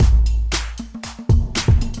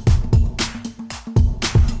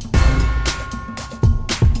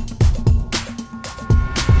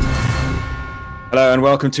Hello and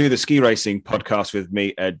welcome to the Ski Racing Podcast with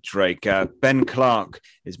me, Ed Drake. Ben Clark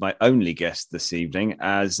is my only guest this evening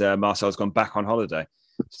as Marcel's gone back on holiday.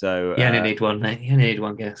 So you only need one, mate. You only need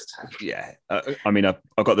one guest. Yeah,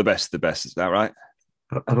 I've got the best of the best. Is that right?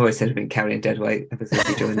 I've always said I've been carrying dead weight ever since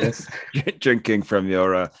you joined us. Drinking from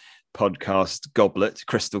your podcast goblet,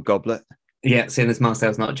 crystal goblet. Yeah, seeing as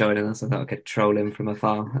Marcel's not joining us, I thought I could troll him from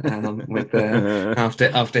afar with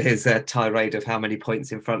after his tirade of how many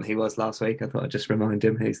points in front he was last week. I thought I'd just remind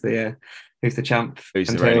him who's the champ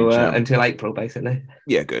until April, basically.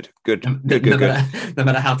 Yeah, good. No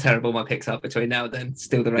matter how terrible my picks are between now and then,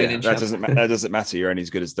 still the reigning champ. That doesn't matter. You're only as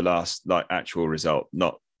good as the last actual result,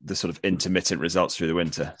 not the sort of intermittent results through the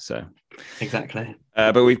winter. So exactly.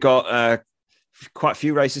 But we've got quite a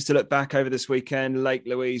few races to look back over this weekend. Lake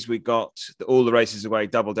Louise, we got all the races away.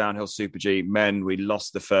 Double downhill Super G. Men, we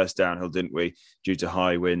lost the first downhill, didn't we? Due to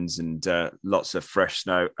high winds and lots of fresh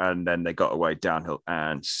snow. And then they got away downhill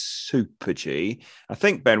and Super G. I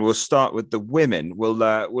think, Ben, we'll start with the women. We'll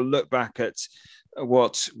look back at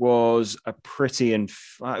what was a pretty, emphatic,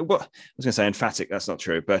 that's not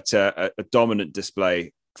true, but a dominant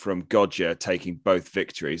display from Goggia, taking both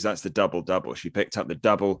victories. That's the double. She picked up the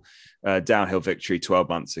double downhill victory 12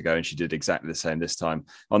 months ago, and she did exactly the same this time.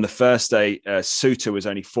 On the first day, Suter was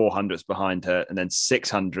only 400ths behind her, and then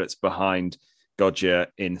 600ths behind Goggia.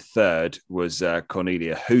 In third was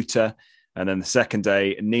Cornelia Hooter. And then the second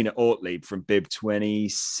day, Nina Ortlieb from bib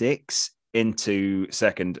 26 into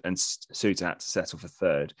second, and Suter had to settle for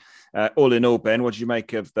third. All in all, Ben, what did you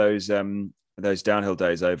make of those downhill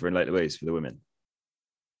days over in Lake Louise for the women?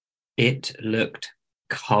 It looked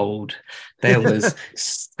cold. There was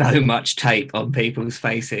so much tape on people's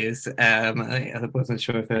faces. I wasn't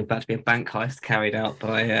sure if there was about to be a bank heist carried out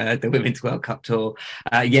by the Women's World Cup Tour.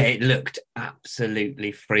 It looked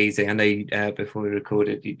absolutely freezing. I know before we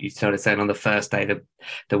recorded, you started saying on the first day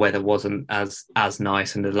the weather wasn't as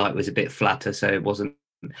nice and the light was a bit flatter, so it wasn't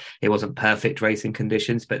perfect racing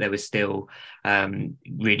conditions, but there was still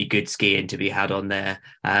really good skiing to be had on there.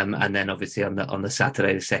 And then obviously on the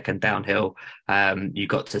Saturday, the second downhill, you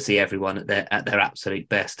got to see everyone at their absolute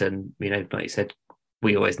best. And, like you said,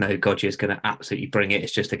 we always know Goggia is going to absolutely bring it.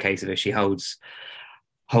 It's just a case of if she holds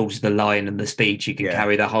the line and the speed, she can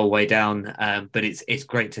carry the whole way down. But it's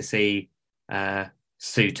great to see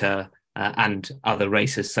Suter and other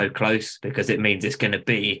racers so close, because it means it's going to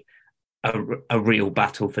be a real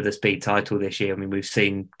battle for the speed title this year. I mean, we've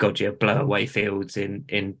seen Goggia blow away fields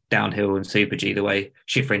in downhill and Super G the way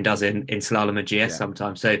Schifrin does in slalom and GS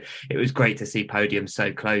sometimes. So it was great to see podiums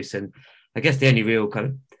so close. And I guess the only real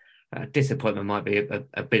kind of disappointment might be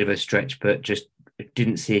a bit of a stretch, but just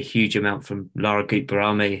didn't see a huge amount from Lara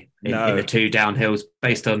Gutberami in the two downhills.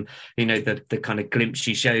 Based on the kind of glimpse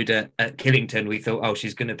she showed at Killington, we thought,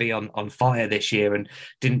 she's going to be on fire this year, and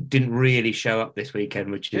didn't really show up this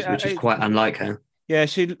weekend, which is quite unlike her. Yeah,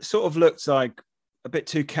 she sort of looked like a bit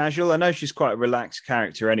too casual. I know she's quite a relaxed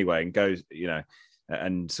character anyway, and goes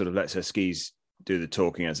and sort of lets her skis do the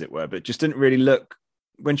talking, as it were, but just didn't really look,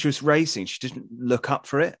 when she was racing, she didn't look up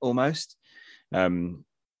for it almost.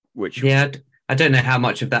 I don't know how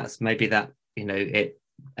much of that's maybe that,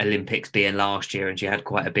 Olympics being last year and she had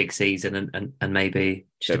quite a big season and maybe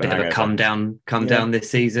just a bit of a come down this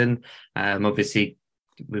season. Obviously,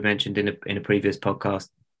 we mentioned in a previous podcast,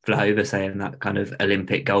 Vlhova saying that kind of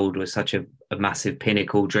Olympic gold was such a massive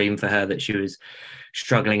pinnacle dream for her that she was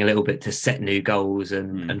struggling a little bit to set new goals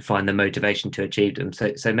and find the motivation to achieve them.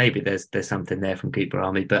 So maybe there's something there from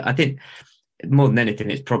Gutberami. But I think more than anything,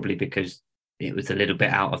 it's probably because it was a little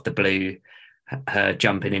bit out of the blue. Her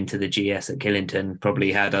jumping into the GS at Killington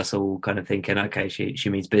probably had us all kind of thinking, okay, she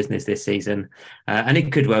means business this season. And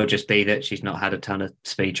it could well just be that she's not had a ton of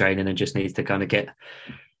speed training and just needs to kind of get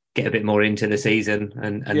a bit more into the season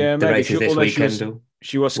and the races this weekend.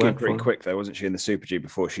 She was skiing pretty quick though, wasn't she, in the Super G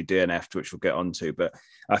before she DNF'd, which we'll get onto. But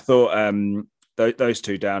I thought those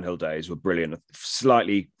two downhill days were brilliant.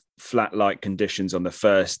 Slightly flat light conditions on the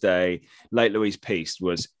first day. Lake Louise Piste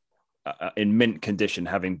was in mint condition,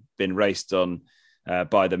 having been raced on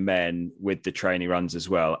by the men with the training runs as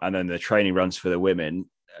well. And then the training runs for the women.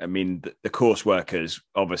 I mean, the course workers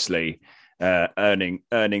obviously earning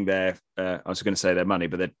their, I was going to say their money,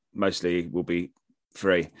 but they mostly will be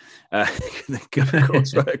free, the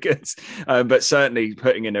course workers. But certainly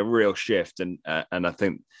putting in a real shift. And I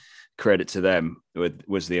think credit to them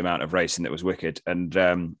was the amount of racing that was wicked.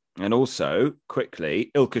 And also quickly,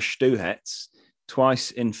 Ilka Stuhetz,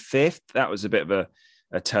 twice in fifth. That was a bit of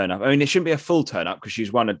a turn up. I mean, it shouldn't be a full turn up because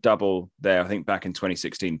she's won a double there, I think, back in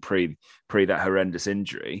 2016, pre that horrendous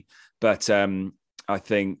injury. But I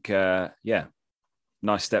think, nice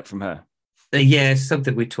step from her. Yeah,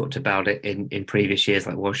 something we talked about it in previous years.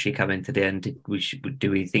 Like, was she coming to the end?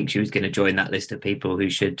 Do we think she was going to join that list of people who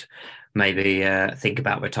should maybe think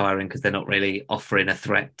about retiring because they're not really offering a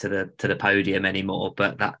threat to the podium anymore?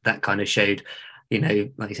 But that kind of showed,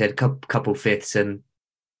 like you said, a couple fifths, and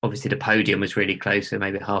obviously the podium was really close, so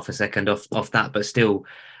maybe half a second off that, but still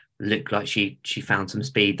looked like she found some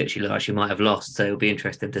speed that she looked like she might have lost. So it'll be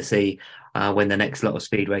interesting to see when the next lot of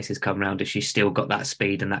speed races come around if she's still got that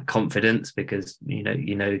speed and that confidence, because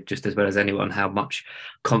just as well as anyone how much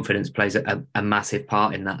confidence plays a massive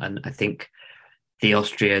part in that. And I think the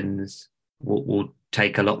Austrians will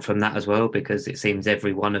take a lot from that as well, because it seems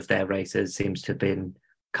every one of their racers seems to have been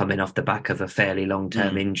coming off the back of a fairly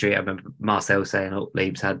long-term injury. I remember Marcel saying, "Oh,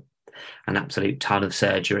 Lieb's had an absolute ton of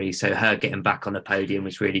surgery," so her getting back on the podium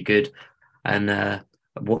was really good. And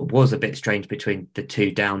what was a bit strange between the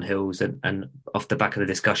two downhills, and off the back of the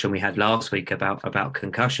discussion we had last week about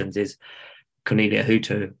concussions, is Cornelia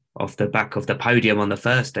Huto off the back of the podium on the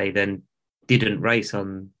first day then didn't race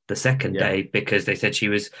on the second day because they said she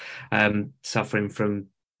was suffering from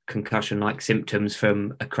concussion-like symptoms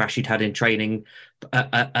from a crash she'd had in training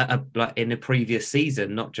like in the previous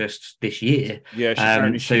season, not just this year. Yeah,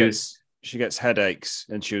 apparently she gets headaches,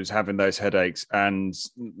 and she was having those headaches and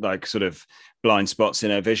like sort of blind spots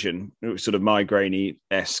in her vision. It was sort of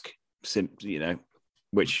migraine-esque,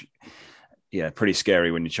 which, pretty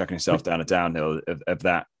scary when you're chucking yourself down a downhill of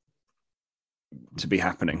that to be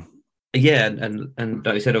happening. Yeah, and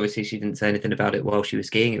like I said, obviously she didn't say anything about it while she was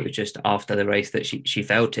skiing. It was just after the race that she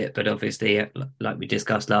felt it. But obviously, like we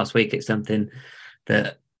discussed last week, it's something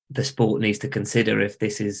that the sport needs to consider. If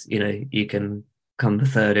this is, you can come the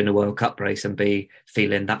third in a World Cup race and be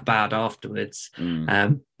feeling that bad afterwards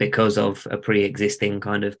because of a pre-existing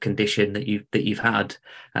kind of condition that you've had.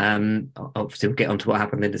 Obviously, we'll get onto what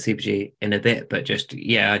happened in the Super G in a bit, but just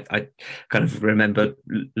I kind of remember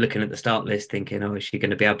looking at the start list thinking, oh, is she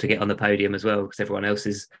going to be able to get on the podium as well? Because everyone else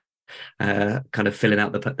is kind of filling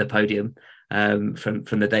out the podium from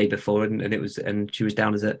the day before, and she was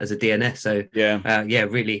down as a DNS. So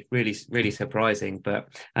really, really, really surprising. But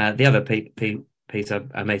the other piece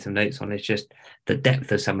I made some notes on is just the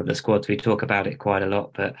depth of some of the squads. We talk about it quite a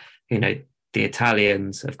lot, but the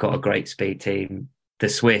Italians have got a great speed team. The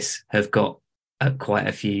Swiss have got quite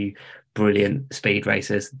a few brilliant speed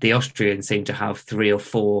racers. The Austrians seem to have 3 or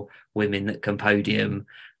 4 women that can podium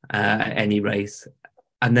any race.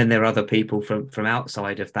 And then there are other people from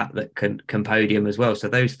outside of that can podium as well. So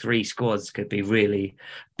those 3 squads could be really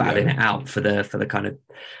battling it out for the kind of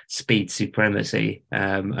speed supremacy.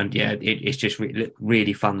 It's just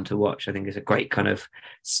really fun to watch. I think it's a great kind of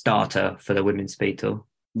starter for the women's speed tour.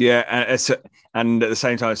 Yeah, and at the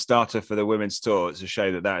same time, starter for the women's tour. It's a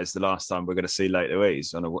shame that is the last time we're going to see Late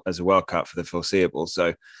Louise as a World Cup for the foreseeable.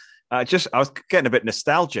 So. I was getting a bit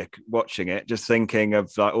nostalgic watching it, just thinking of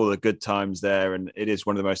like all the good times there, and it is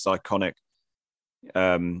one of the most iconic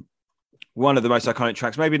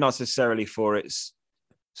tracks. Maybe not necessarily for its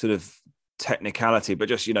sort of technicality, but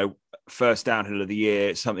just first downhill of the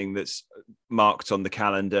year. It's something that's marked on the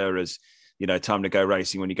calendar as time to go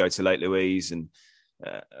racing when you go to Lake Louise and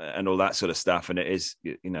all that sort of stuff. And it is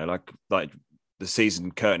like the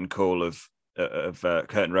season curtain call of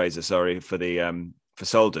curtain raiser, sorry, for the. For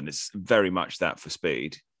Solden, it's very much that for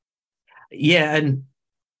speed. Yeah, and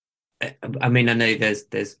I mean, I know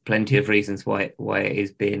there's plenty of reasons why it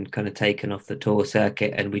is being kind of taken off the tour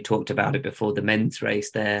circuit, and we talked about it before the men's race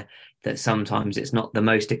there, that sometimes it's not the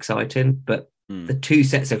most exciting, but the 2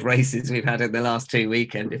 sets of races we've had in the last 2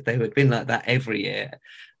 weekends, if they had been like that every year,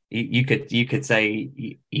 you could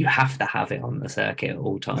say you have to have it on the circuit at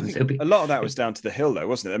all times. A lot of that was down to the hill, though,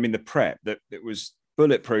 wasn't it? I mean, the prep that it was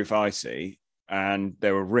bulletproof icy. And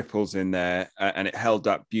there were ripples in there, and it held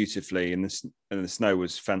up beautifully, and the snow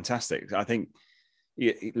was fantastic. I think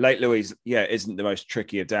Lake Louise, isn't the most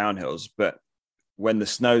tricky of downhills, but when the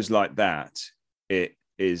snow's like that, it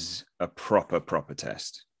is a proper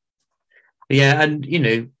test. Yeah, and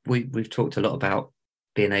we've talked a lot about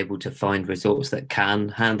being able to find resorts that can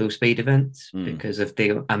handle speed events because of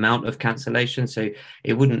the amount of cancellation. So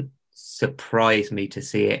it wouldn't surprise me to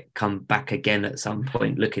see it come back again at some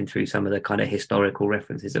point, looking through some of the kind of historical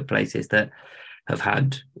references of places that have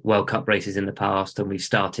had World Cup races in the past and we've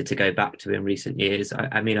started to go back to in recent years.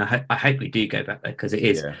 I hope we do go back there because it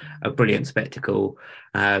is a brilliant spectacle.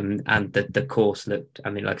 And the course looked,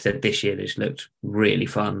 like I said, this year this looked really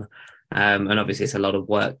fun. And obviously it's a lot of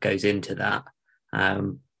work goes into that.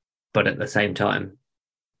 But at the same time,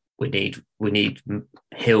 we need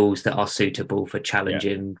hills that are suitable for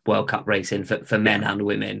challenging World Cup racing for men and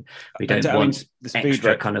women. We don't want the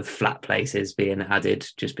extra kind of flat places being added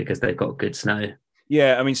just because they've got good snow.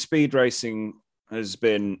 Yeah, I mean, speed racing has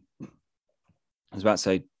been, I was about to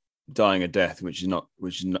say, dying a death, which is not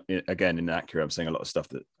again inaccurate. I'm saying a lot of stuff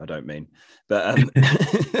that I don't mean, but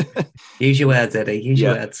use your words, Eddie. Use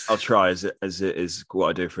your words. I'll try as it is what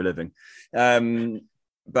I do for a living.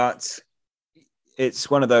 But it's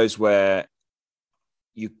one of those where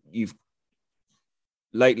you've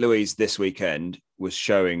Lake Louise this weekend was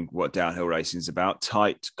showing what downhill racing is about: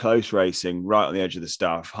 tight, close racing, right on the edge of the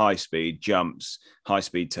stuff, high speed jumps, high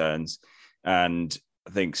speed turns, and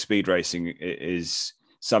I think speed racing is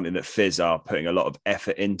something that FIS are putting a lot of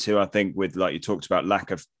effort into. I think with, like you talked about,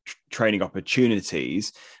 lack of training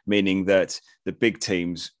opportunities, meaning that the big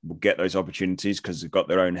teams will get those opportunities because they've got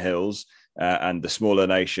their own hills, and the smaller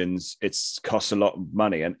nations, it's costs a lot of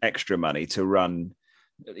money and extra money to run,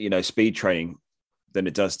 speed training than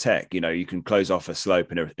it does tech. You can close off a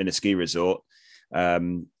slope in a ski resort,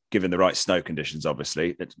 given the right snow conditions,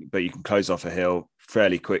 obviously, but you can close off a hill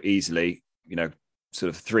fairly quick, easily, sort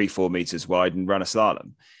of 3-4 meters wide and run a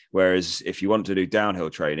slalom. Whereas if you want to do downhill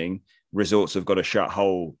training, resorts have got to shut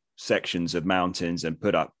whole sections of mountains and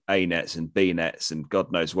put up A nets and B nets and God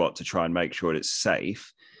knows what to try and make sure it's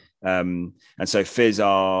safe. And so FIS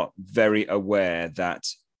are very aware that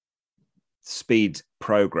speed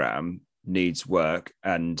program needs work,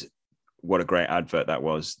 and what a great advert that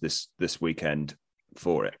was this weekend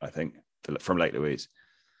for it, I think, from Lake Louise.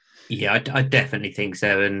 Yeah, I definitely think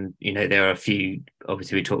so. And, there are a few,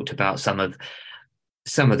 obviously we talked about some of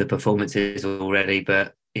the performances already,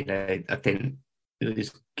 but, I think it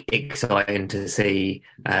was exciting to see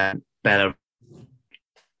Bella.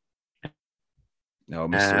 No,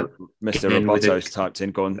 Mr. Roboto's typed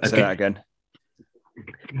in. Go on, say that again.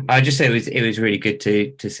 I just say it was really good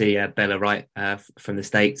to see Bella Wright from the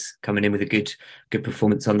States coming in with a good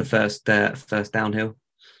performance on the first downhill.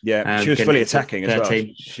 Yeah, she was fully attacking as well.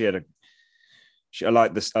 I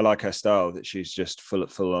like her style, that she's just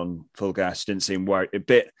full gas. She didn't seem worried a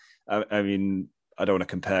bit. I mean, I don't want to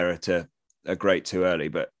compare her to a great too early,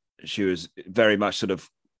 but she was very much sort of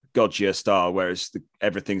Goggia style, whereas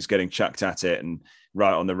everything's getting chucked at it and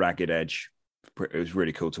right on the ragged edge. It was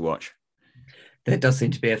really cool to watch. There does seem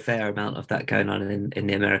to be a fair amount of that going on in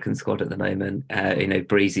the American squad at the moment.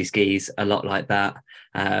 Breezy skis, a lot like that.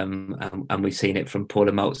 And we've seen it from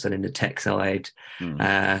Paula Molson in the tech side,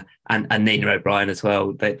 and Nina O'Brien as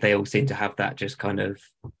well. They all seem to have that, just kind of,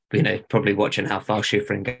 probably watching how fast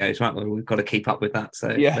Schifrin goes. Right, well, we've got to keep up with that. So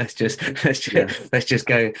let's just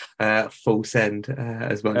go full send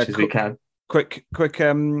as much as we can. Quick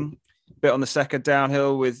bit on the second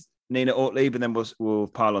downhill with Nina Ortlieb, and then we'll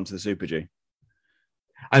pile on to the Super G.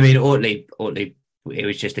 I mean, Ortlieb, it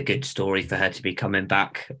was just a good story for her to be coming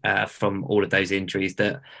back from all of those injuries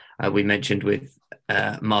that we mentioned with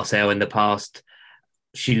Marcel in the past.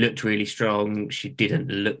 She looked really strong. She didn't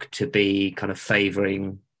look to be kind of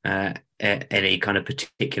favouring any kind of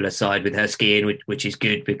particular side with her skiing, which is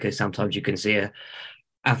good, because sometimes you can see an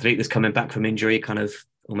athlete that's coming back from injury kind of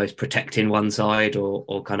almost protecting one side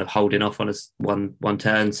or kind of holding off on one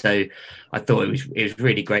turn. So I thought it was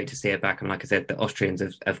really great to see her back. And like I said, the Austrians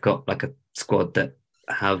have got like a squad that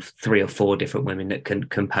have 3 or 4 different women that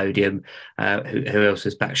can podium. Who else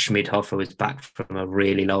was back? Schmidhofer was back from a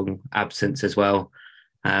really long absence as well.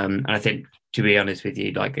 And I think, to be honest with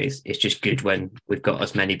you, like it's just good when we've got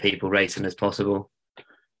as many people racing as possible.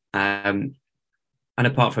 And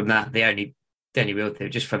apart from that, the only real thing,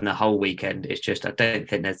 just from the whole weekend, it's just, I don't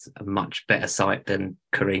think there's a much better sight than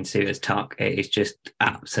Corrine Suter's tuck. It is just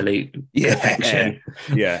absolute perfection.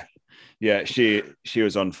 Yeah, she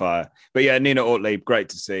was on fire. But yeah, Nina Ortlieb, great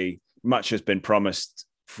to see. Much has been promised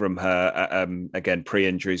from her. Again,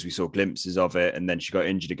 pre-injuries, we saw glimpses of it, and then she got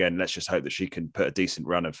injured again. Let's just hope that she can put a decent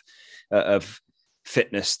run of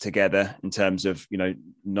fitness together, in terms of,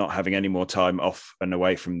 not having any more time off and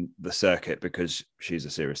away from the circuit, because she's a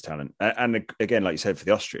serious talent. And again, like you said, for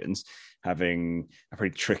the Austrians, having a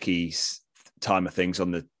pretty tricky time of things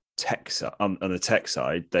on the tech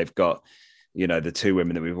side, they've got, the 2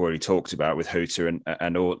 women that we've already talked about with Hutter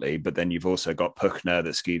and Ortlieb, but then you've also got Puchner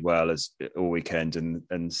that skied well as all weekend, and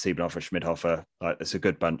Siebenhofer, Schmidhofer. It's a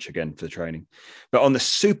good bunch again for the training. But on the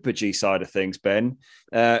Super G side of things, Ben,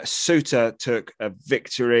 Suter took a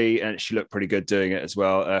victory, and she looked pretty good doing it as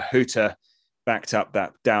well. Hutter backed up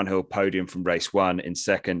that downhill podium from race 1 in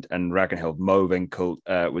second, and Ragnhild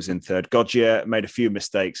Mowinckel was in third. Goggia made a few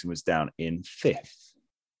mistakes and was down in 5th.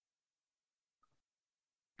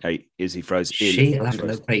 Hey, Izzy froze. Go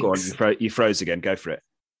on, you froze again. Go for it.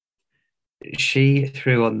 She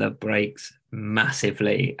threw on the brakes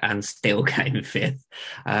massively and still came fifth.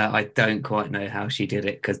 I don't quite know how she did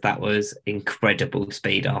it because that was incredible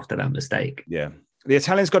speed after that mistake. Yeah. The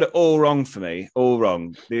Italians got it all wrong for me, all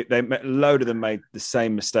wrong. A load of them made the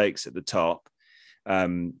same mistakes at the top.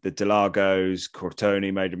 The Delagos,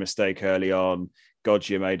 Cortoni made a mistake early on.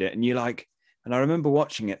 Goggia made it. And and I remember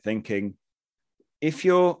watching it thinking, if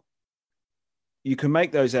you can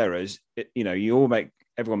make those errors,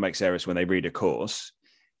 everyone makes errors when they read a course,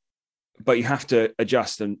 but you have to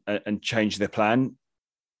adjust and change the plan.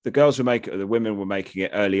 The women were making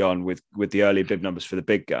it early on with the early bib numbers for the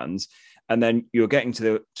big guns. And then you're getting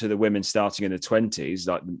to the women starting in the 20s,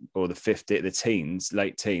 or the 50, the teens,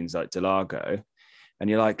 late teens, like Delago. And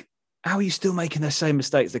you're like, how are you still making the same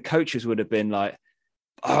mistakes? The coaches would have been like,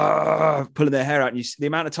 pulling their hair out. And the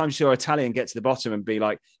amount of times you saw Italian get to the bottom and be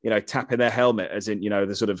like, tapping their helmet, as in,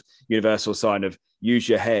 the sort of universal sign of use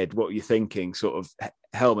your head, what you're thinking, sort of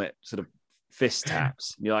helmet, sort of fist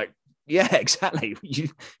taps. And you're like, yeah, exactly. You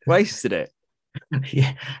wasted it.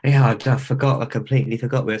 Yeah, I forgot. I completely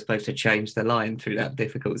forgot we were supposed to change the line through that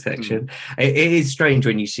difficult section. It is strange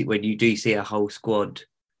when you do see a whole squad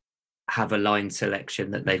have a line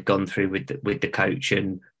selection that they've gone through with the coach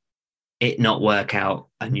and it not work out,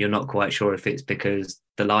 and you're not quite sure if it's because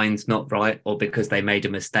the line's not right or because they made a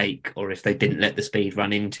mistake or if they didn't let the speed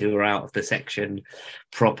run into or out of the section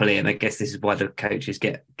properly. And I guess this is why the coaches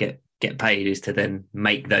get paid, is to then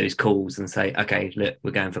make those calls and say, okay, look,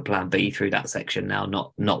 we're going for plan B through that section now,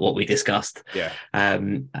 not what we discussed. Yeah.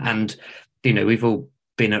 And we've all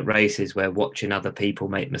been at races where watching other people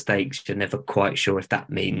make mistakes, you're never quite sure if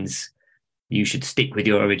that means you should stick with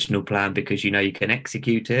your original plan because you can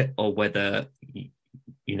execute it, or whether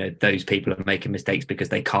those people are making mistakes because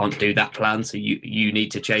they can't do that plan, so you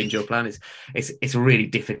need to change your plan. It's a really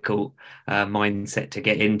difficult mindset to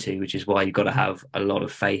get into, which is why you've got to have a lot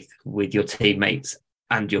of faith with your teammates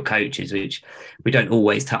and your coaches, which we don't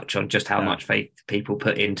always touch on, just how much faith people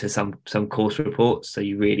put into some course reports. So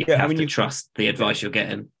you really have to trust the advice you're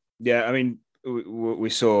getting. Yeah, I mean, we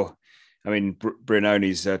saw. I mean,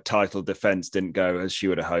 Brunoni's title defense didn't go as she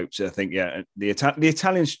would have hoped. So I think, the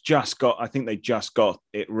Italians just got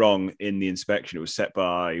it wrong in the inspection. It was set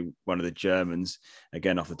by one of the Germans,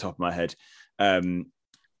 again, off the top of my head.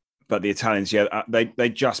 But the Italians, they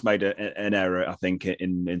just made an error, I think,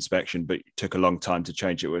 in inspection, but it took a long time to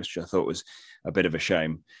change it, which I thought was a bit of a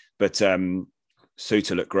shame. But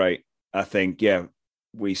Suter looked great. I think,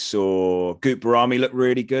 we saw Goop Barami look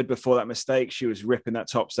really good before that mistake. She was ripping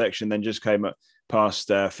that top section, then just came up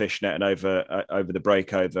past Fishnet and over the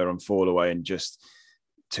breakover on fall away and just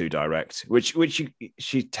too direct, which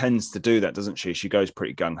she tends to do that, doesn't she? She goes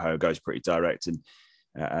pretty gung-ho, goes pretty direct,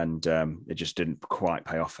 and it just didn't quite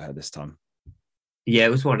pay off for her this time. Yeah,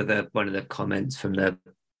 it was one of the comments from the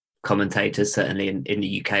commentators, certainly in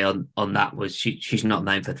the UK on that, was she's not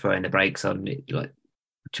known for throwing the brakes on. Like,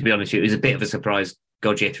 to be honest, it was a bit of a surprise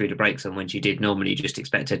Goggia threw the brakes on when she did. Normally, you just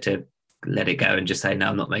expect her to let it go and just say, no,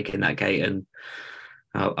 I'm not making that gate and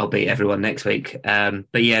I'll beat everyone next week.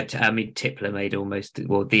 But yeah, I mean, Tippler made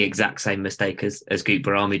the exact same mistake as Goop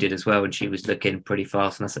Barami did as well, and she was looking pretty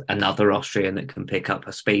fast. And that's another Austrian that can pick up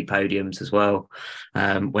her speed podiums as well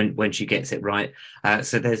when she gets it right.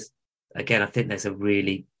 So I think there's a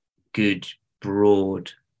really good,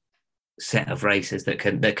 broad set of races that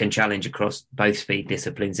can challenge across both speed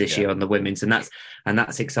disciplines this year on the women's, and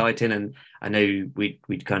that's exciting. And I know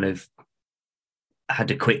we'd kind of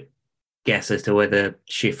had a quick guess as to whether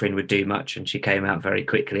Schifrin would do much, and she came out very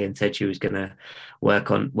quickly and said she was going to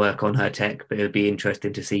work on her tech, but it would be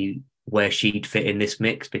interesting to see where she'd fit in this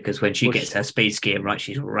mix, because when she gets her speed skiing right,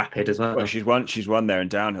 she's rapid as well. She's won there in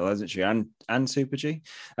downhill, hasn't she, and Super G.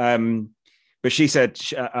 But she said,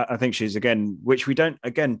 I think she's, again, which we don't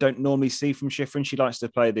normally see from Schifrin. She likes to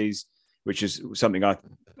play these, which is something I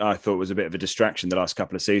thought was a bit of a distraction the last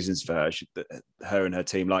couple of seasons for her. Her and her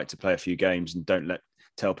team like to play a few games and don't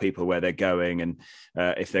tell people where they're going and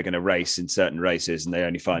if they're going to race in certain races, and they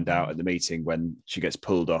only find out at the meeting when she gets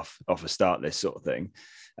pulled off a start list sort of thing.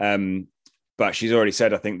 But she's already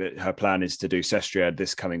said, I think, that her plan is to do Sestriad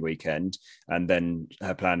this coming weekend. And then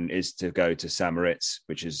her plan is to go to St. Moritz,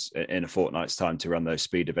 which is in a fortnight's time, to run those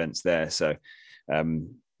speed events there. So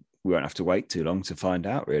we won't have to wait too long to find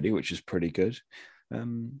out, really, which is pretty good.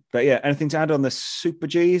 But yeah, anything to add on the Super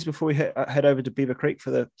Gs before we head over to Beaver Creek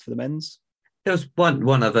for the men's? There was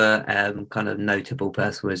one other kind of notable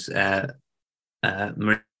person was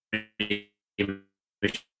Marie,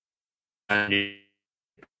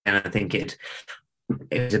 and I think it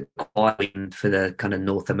it was a quiet win for the kind of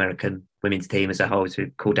North American women's team as a whole. So we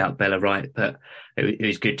called out Bella Wright, but it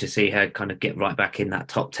was good to see her kind of get right back in that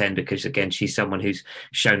top 10 because, again, she's someone who's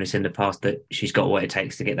shown us in the past that she's got what it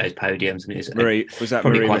takes to get those podiums, and Was that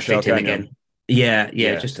probably Marie quite Michelle fitting Gagnon? again.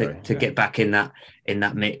 Yeah, just sorry. to get back in that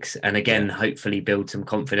mix, and again, hopefully build some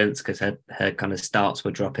confidence because her kind of starts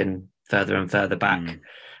were dropping further and further back.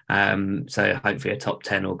 So hopefully a top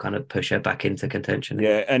 10 will kind of push her back into contention.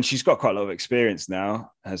 Yeah, and she's got quite a lot of experience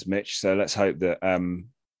now, has Mitch. So let's hope that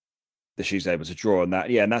that she's able to draw on that.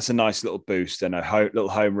 Yeah, and that's a nice little boost and a little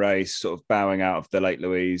home race, sort of bowing out of the Lake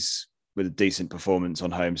Louise with a decent performance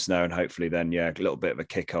on home snow, and hopefully then, a little bit of a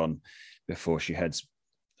kick on before she heads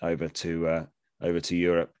over to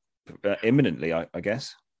Europe imminently, I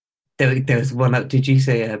guess. There was one. Did you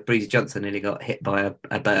see Breeze Johnson nearly got hit by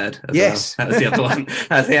a bird? Yes, well? That was the other one.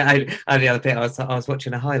 That's the other bit. I was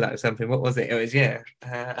watching a highlight of something. What was it? It was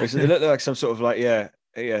it looked like some sort of like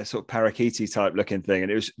sort of parakeety type looking thing,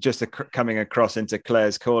 and it was just coming across into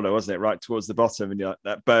Claire's corner, wasn't it? Right towards the bottom, and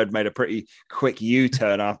that bird made a pretty quick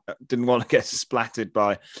U-turn. Didn't want to get splattered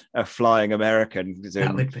by a flying American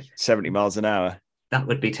doing 70 miles an hour. That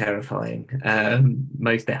would be terrifying,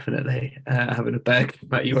 most definitely. Having a bird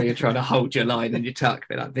about you while you're trying to hold your line and your tuck,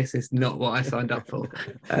 be like, this is not what I signed up for.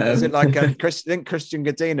 Is it like Christian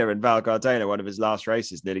Gardiner in Val Gardena, one of his last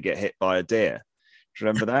races, nearly get hit by a deer? Do you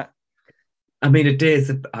remember that? I mean, a deer's,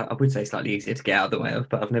 I would say, slightly easier to get out of the way of,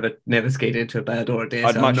 but I've never skied into a bird or a deer,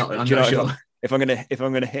 I'm not sure. If I'm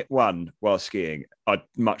gonna hit one while skiing, I'd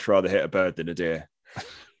much rather hit a bird than a deer.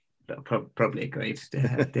 Probably agreed.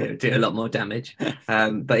 Do a lot more damage.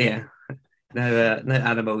 But yeah, no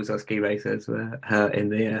animals or ski racers were hurt in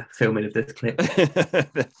the filming of this clip.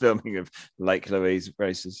 The filming of Lake Louise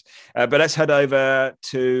races. But let's head over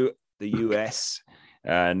to the US,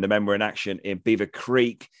 and the men were in action in Beaver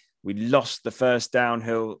Creek. We lost the first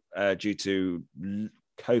downhill due to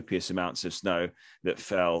copious amounts of snow that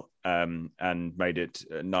fell and made it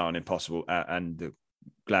nigh on impossible.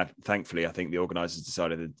 Thankfully, I think the organisers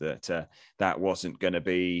decided that that wasn't going to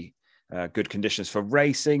be good conditions for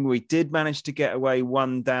racing. We did manage to get away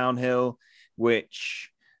one downhill,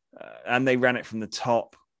 and they ran it from the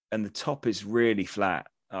top, and the top is really flat.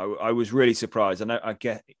 I was really surprised.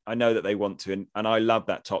 I know that they want to, and I love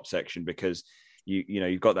that top section because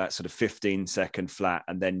you've got that sort of 15-second flat,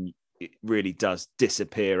 and then it really does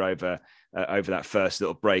disappear over that first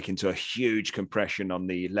little break into a huge compression on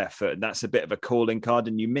the left foot. And that's a bit of a calling card,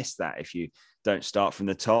 and you miss that if you don't start from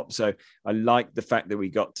the top. So I like the fact that we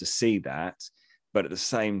got to see that. But at the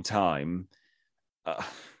same time,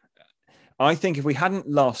 I think if we hadn't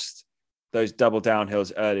lost those double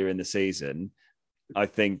downhills earlier in the season, I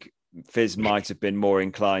think Fizz might have been more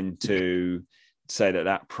inclined to say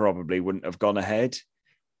that probably wouldn't have gone ahead.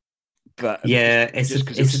 But yeah, it's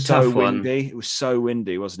a tough one. It was so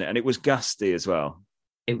windy, wasn't it? And it was gusty as well.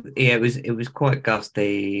 It was quite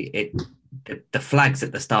gusty. The flags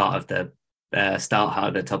at the start of the start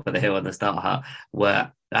hut, the top of the hill on the start hut,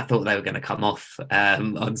 I thought they were going to come off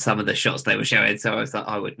on some of the shots they were showing. So I was like,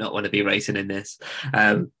 I would not want to be racing in this.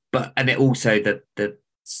 But it also the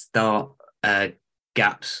start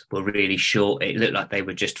gaps were really short. It looked like they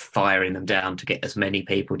were just firing them down to get as many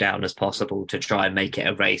people down as possible to try and make it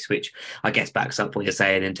a race, which I guess backs up what you're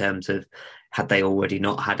saying in terms of, had they already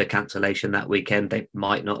not had a cancellation that weekend, they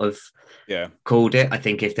might not have called it. I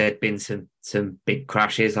think if there'd been some big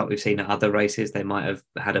crashes like we've seen at other races, they might have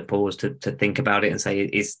had a pause to think about it and say,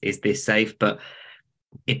 is this safe? But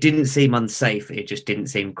it didn't seem unsafe. It just didn't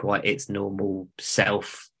seem quite its normal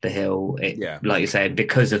self, the hill. Like you said,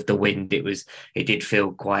 because of the wind, it did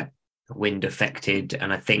feel quite wind affected.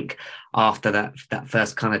 And I think after that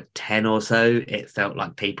first kind of 10 or so, it felt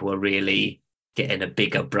like people were really getting a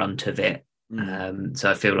bigger brunt of it.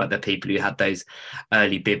 So I feel like the people who had those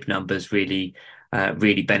early bib numbers really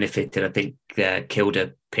benefited. I think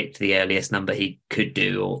Kilde picked the earliest number he could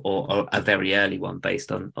do, or a very early one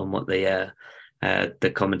based on what the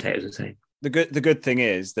commentators were saying. The good thing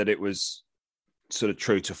is that it was sort of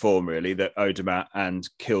true to form, really, that Odermatt and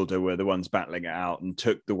Kilde were the ones battling it out and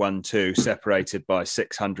took the 1-2 separated by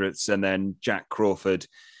 600ths, and then Jack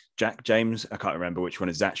James, I can't remember which one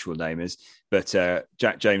his actual name is, but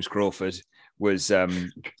Jack James Crawford was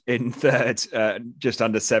in third, just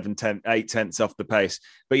under 8/10 off the pace.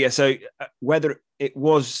 But yeah, so whether it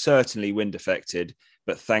was certainly wind affected,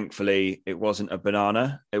 but thankfully it wasn't a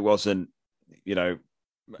banana. It wasn't, no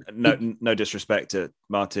disrespect to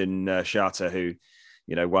Martin Scharter, who,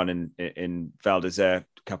 won in Val d'Isère a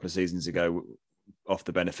couple of seasons ago off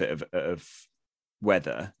the benefit of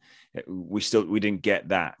weather. We didn't get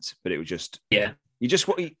that, but it was just You just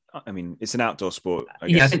I mean, it's an outdoor sport. I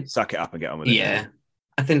Yeah, guess suck it up and get on with it. Yeah,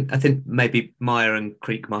 I think maybe Meyer and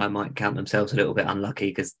Creekmeyer might count themselves a little bit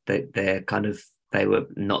unlucky because they were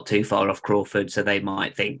not too far off Crawford, so they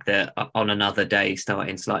might think that on another day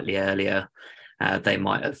starting slightly earlier, they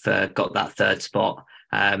might have got that third spot.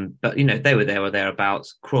 But they were there or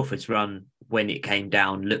thereabouts. Crawford's run when it came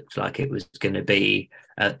down looked like it was going to be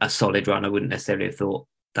a solid run. I wouldn't necessarily have thought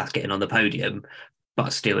that's getting on the podium,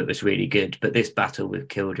 but still it was really good. But this battle with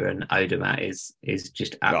Kilde and Odermatt is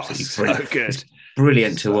just absolutely brilliant. So good. It's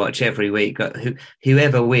brilliant to watch every week.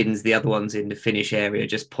 Whoever wins, the other one's in the finish area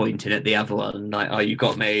just pointing at the other one like, oh, you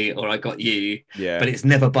got me or I got you. Yeah. But it's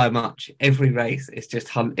never by much. Every race it's just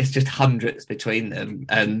hundreds between them.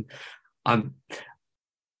 And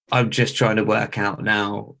I'm just trying to work out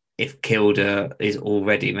now if Kilde is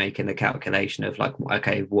already making the calculation of like,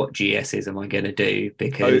 okay, what GSs am I going to do?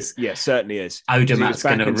 Because certainly is. Odermatt's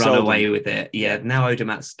going to run away with it. Yeah, now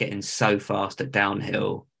Odermatt's getting so fast at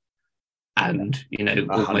downhill and,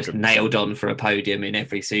 almost 100%. nailed on for a podium in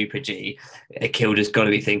every Super G. Kilde's got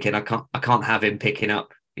to be thinking, I can't have him picking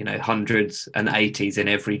up, hundreds and 80s in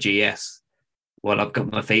every GS. Well, I've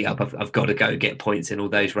got my feet up. I've got to go get points in all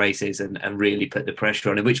those races and really put the pressure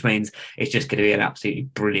on it, which means it's just going to be an absolutely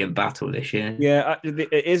brilliant battle this year. Yeah,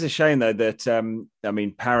 it is a shame though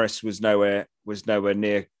that Paris was nowhere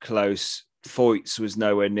near close. Foyts was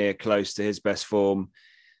nowhere near close to his best form.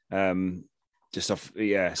 So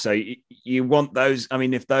you want those. I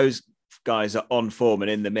mean, if those guys are on form and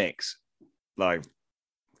in the mix, like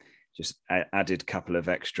just added a couple of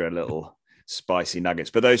extra little spicy nuggets,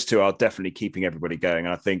 but those two are definitely keeping everybody going.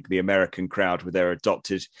 And I think the American crowd with their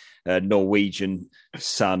adopted Norwegian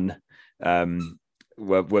son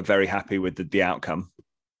were very happy with the outcome.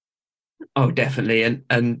 Oh, definitely,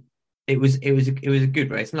 and it was a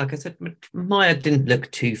good race. And like I said, Meyer didn't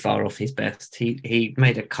look too far off his best. He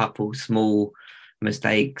made a couple small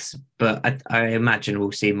mistakes, but I imagine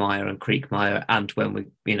we'll see Meyer and Creekmeyer, and when we,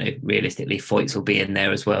 realistically, Foyts will be in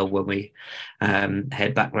there as well when we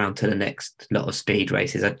head back round to the next lot of speed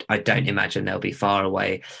races. I don't imagine they'll be far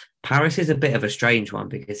away. Paris is a bit of a strange one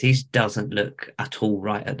because he doesn't look at all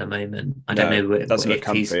right at the moment. I don't know if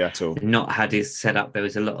he's at all. Not had his setup. There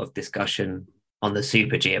was a lot of discussion on the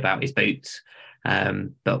Super G about his boots,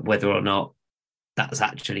 but whether or not that's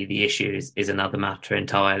actually the issue is another matter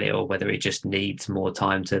entirely, or whether he just needs more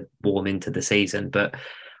time to warm into the season. But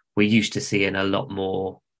we're used to seeing a lot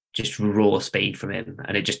more just raw speed from him,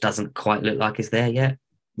 and it just doesn't quite look like it's there yet.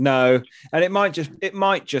 No, and it might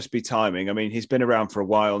just be timing. I mean, he's been around for a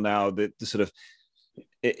while now. The sort of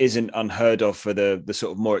it isn't unheard of for the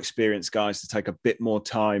sort of more experienced guys to take a bit more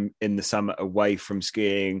time in the summer away from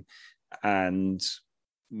skiing, and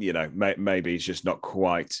maybe he's just not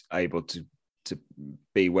quite able to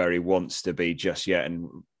be where he wants to be just yet. And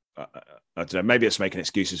I don't know, maybe it's making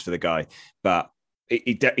excuses for the guy, but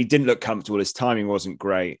he didn't look comfortable. His timing wasn't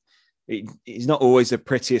great. He's not always the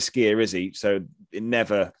prettiest skier, is he? So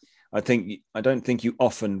I don't think you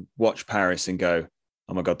often watch Paris and go,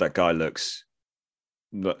 oh my God, that guy looks,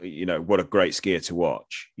 what a great skier to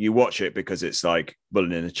watch. You watch it because it's like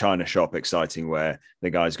bulling in a china shop exciting, where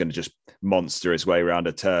the guy's going to just monster his way around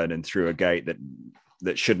a turn and through a gate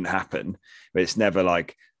that shouldn't happen. But it's never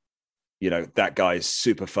like, that guy is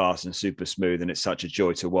super fast and super smooth, and it's such a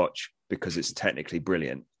joy to watch because it's technically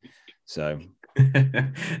brilliant. So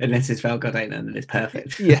unless it's Val Gardena, then it's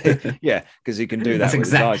perfect. yeah, because he can do that with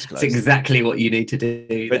his eyes closed. That's exactly what you need to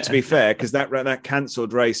do. But to be fair, because that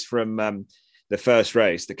cancelled race from the first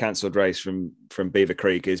race, the cancelled race from Beaver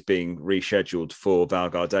Creek is being rescheduled for Val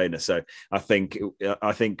Gardena. So I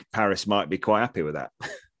think Paris might be quite happy with that.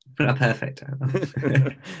 Perfect.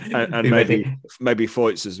 and maybe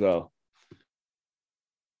Foyts as well.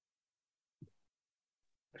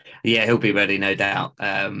 Yeah, he'll be ready, no doubt.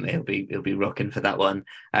 He'll be rocking for that one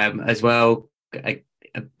as well.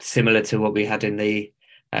 Similar to what we had in the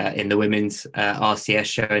women's RCS,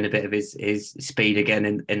 showing a bit of his speed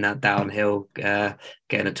again in that downhill,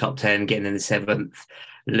 getting a top 10, getting in the 7th,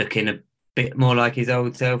 looking a bit more like his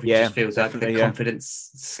old self. It just feels like the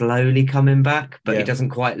confidence slowly coming back, but he doesn't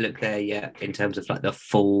quite look there yet in terms of like the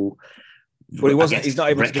full. Well, he wasn't. He's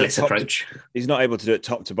not able to do it approach. He's not able to do it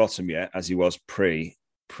top to bottom yet, as he was pre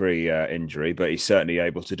injury, but he's certainly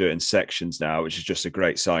able to do it in sections now, which is just a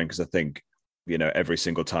great sign, because I think every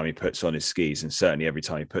single time he puts on his skis, and certainly every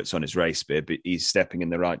time he puts on his race bib, he's stepping in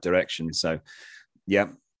the right direction. So yeah.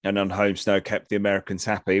 And on home snow kept the Americans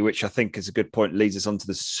happy, which I think is a good point. Leads us on to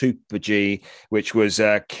the Super G, which was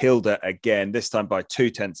Kilde again, this time by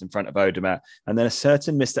 0.2 in front of Odermatt. And then a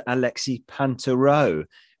certain Mr. Alexis Pantereau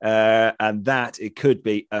and that it could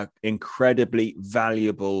be an incredibly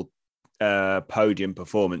valuable podium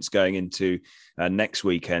performance going into next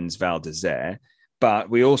weekend's Val d'Isère. But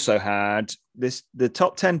we also had the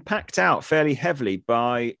top 10 packed out fairly heavily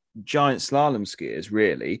by giant slalom skiers,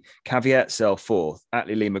 really. Cavietzel fourth,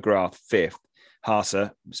 Attlee Lee McGrath fifth,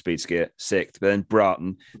 Haase, speed skier, sixth, but then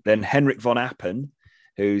Bratton, then Henrik von Appen,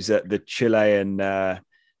 who's the Chilean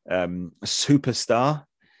superstar.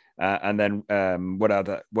 And then what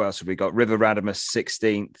else have we got? River Radamus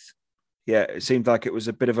 16th. Yeah, it seemed like it was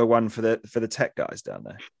a bit of a one for the tech guys down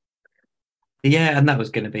there. Yeah, and that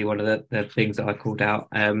was going to be one of the things that I called out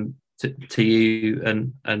to you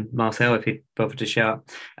and Marcel, if he'd bothered to shout,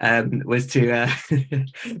 was to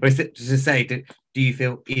say, do you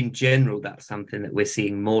feel in general that's something that we're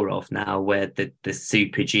seeing more of now, where the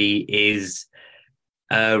Super G is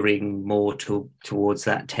erring more towards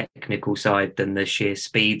that technical side than the sheer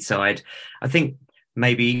speed side? I think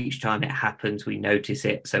maybe each time it happens, we notice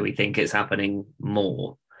it, so we think it's happening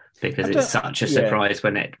more. Because it's such a surprise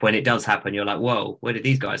when it does happen. You're like, whoa, where did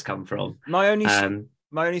these guys come from? My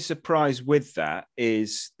only surprise with that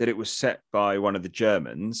is that it was set by one of the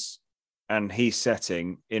Germans, and he's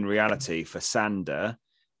setting in reality for Sander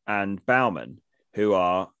and Baumann, who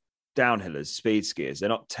are downhillers, speed skiers. They're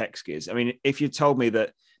not tech skiers. I mean, if you told me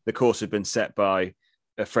that the course had been set by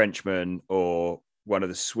a Frenchman or one of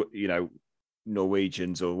the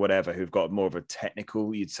Norwegians or whatever, who've got more of a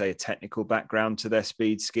technical background to their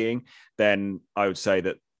speed skiing, then I would say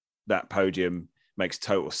that podium makes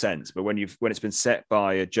total sense. But when it's been set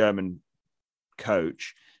by a German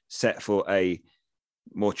coach, set for a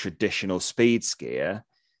more traditional speed skier,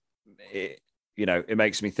 it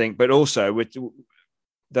makes me think. But also with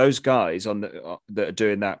those guys that are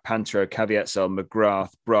doing that, Pantero, Cavietzel,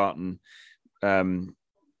 McGrath, Bratton, and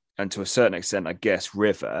to a certain extent, I guess,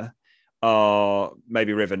 River, are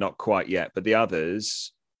maybe River not quite yet, but the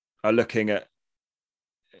others are looking at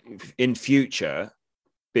in future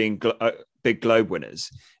being big globe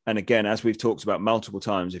winners. And again, as we've talked about multiple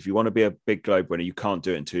times, if you want to be a big globe winner, you can't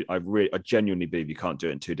do it in two. I genuinely believe you can't do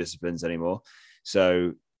it in two disciplines anymore.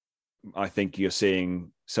 So I think you're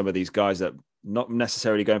seeing some of these guys that not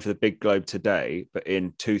necessarily going for the big globe today, but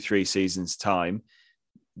in 2-3 seasons time,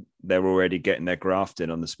 they're already getting their graft in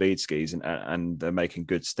on the speed skis and they're making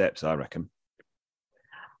good steps, I reckon.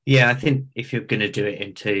 Yeah, I think if you're going to do it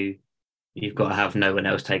in two, you've got to have no one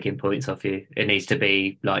else taking points off you. It needs to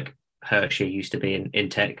be like Hershey used to be in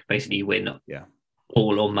tech. Basically, you win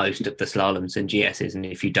all or most of the slaloms and GSs, and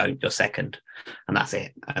if you don't, you're second, and that's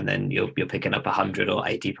it. And then you're picking up 100 or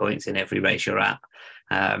 80 points in every race you're at.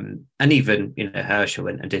 And even Hershey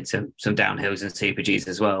went and did some downhills and Super Gs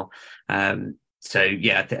as well. So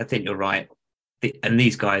yeah, I think you're right. And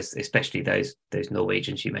these guys, especially those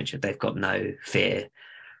Norwegians you mentioned, they've got no fear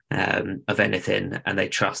of anything, and they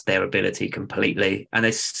trust their ability completely. And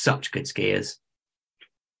they're such good skiers.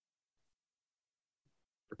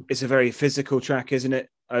 It's a very physical track, isn't it?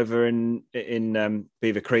 Over in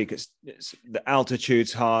Beaver Creek, it's the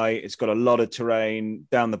altitude's high. It's got a lot of terrain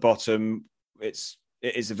down the bottom. It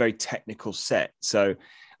is a very technical set. So,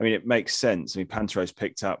 I mean, it makes sense. I mean, Pantero's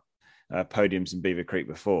picked up podiums in Beaver Creek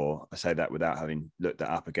before. I say that without having looked that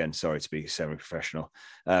up again. Sorry to be semi-professional,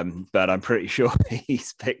 but I'm pretty sure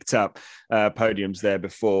he's picked up podiums there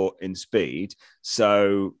before in speed.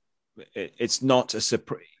 So it's not a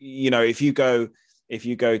surprise. If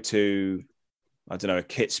you go to, I don't know, a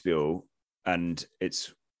Kitzbühel and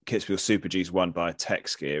it's Kitzbühel Super G's won by a tech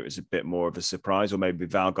skier, it's a bit more of a surprise. Or maybe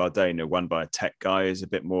Val Gardena won by a tech guy is a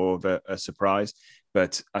bit more of a surprise.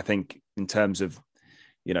 But I think in terms of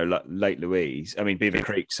Beaver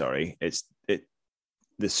Creek, sorry,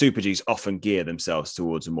 the Super Gs often gear themselves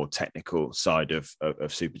towards a more technical side of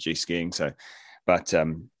Super G skiing. So, but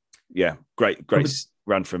great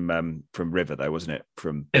run from River though, wasn't it?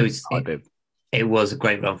 It was a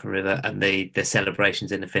great run from River, and the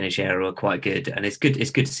celebrations in the finish area were quite good. And it's good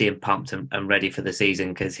to see him pumped and ready for the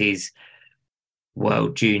season, because his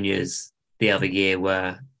World Juniors the other year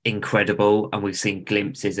were incredible, and we've seen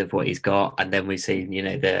glimpses of what he's got, and then we've seen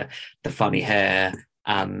the funny hair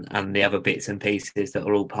and the other bits and pieces that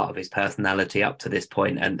are all part of his personality up to this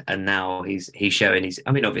point, and now he's showing his.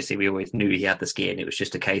 I mean, obviously we always knew he had the skiing. It was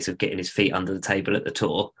just a case of getting his feet under the table at the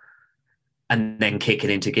Tour and then kicking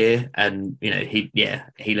into gear, and he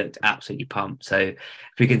looked absolutely pumped. So if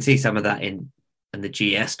we can see some of that in the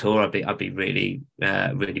GS Tour, I'd be really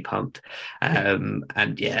really pumped.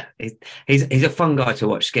 And yeah, he's a fun guy to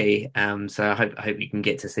watch ski. So I hope you can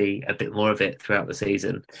get to see a bit more of it throughout the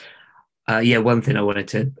season. One thing I wanted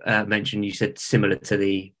to mention, you said similar to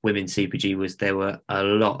the women's Super G, was there were a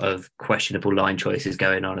lot of questionable line choices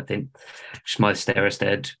going on. I think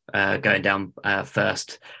Schmeisterested going down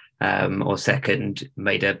first or second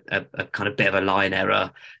made a kind of bit of a line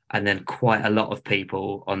error. And then quite a lot of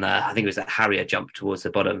people on I think it was a Harrier jump towards the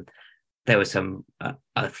bottom. There were some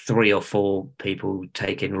 3 or 4 people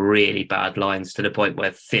taking really bad lines to the point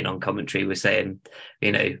where Finn on commentary was saying,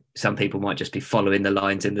 some people might just be following the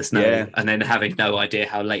lines in the snow and then having no idea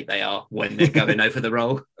how late they are when they're going over the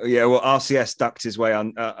roll. Yeah, well, RCS ducked his way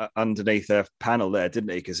underneath a panel there,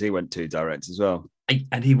 didn't he? Because he went too direct as well.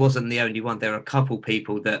 And he wasn't the only one. There were a couple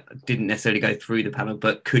people that didn't necessarily go through the panel,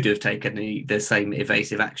 but could have taken the same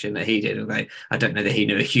evasive action that he did. Although I don't know that he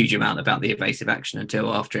knew a huge amount about the evasive action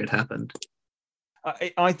until after it happened.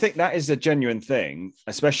 I think that is a genuine thing,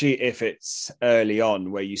 especially if it's early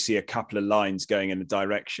on where you see a couple of lines going in a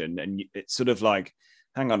direction and it's sort of like,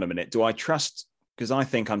 hang on a minute, do I trust? Because I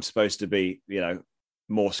think I'm supposed to be,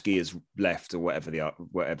 more skiers left or whatever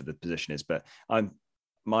the position is, but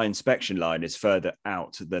my inspection line is further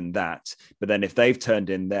out than that. But then if they've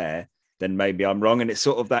turned in there, then maybe I'm wrong. And it's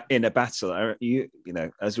sort of that inner battle.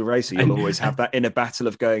 As a racer, you'll always have that inner battle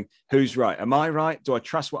of going, who's right? Am I right? Do I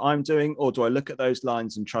trust what I'm doing? Or do I look at those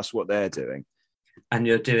lines and trust what they're doing? And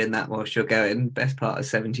you're doing that whilst you're going best part of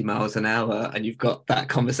 70 miles an hour. And you've got that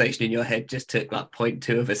conversation in your head just took like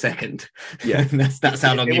 0.2 of a second. Yeah. that's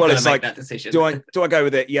how long you've got to make that decision. Do I go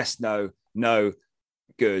with it? Yes, no,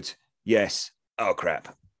 good. Yes. Oh,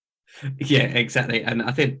 crap. Yeah, exactly. And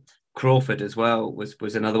I think Crawford as well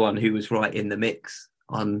was another one who was right in the mix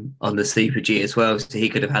on the Super G as well. So he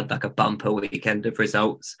could have had like a bumper weekend of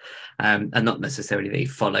results, and not necessarily that he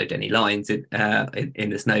followed any lines in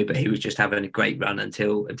the snow, but he was just having a great run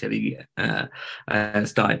until he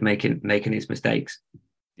started making his mistakes.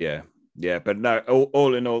 Yeah, but no,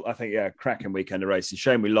 all in all, I think cracking weekend of racing.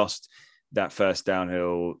 Shame we lost that first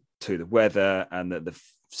downhill to the weather, and that the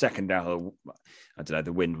second downhill, I don't know,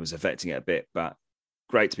 the wind was affecting it a bit, but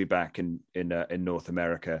great to be back in North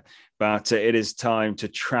America. But it is time to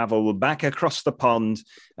travel back across the pond.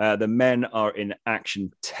 The men are in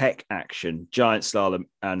action, tech action, giant slalom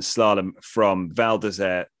and slalom from Val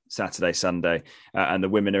d'Isère Saturday, Sunday, and the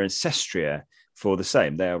women are in Sestria for the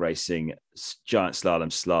same. They are racing giant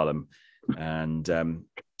slalom, and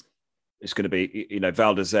it's going to be,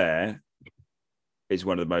 Val d'Isère is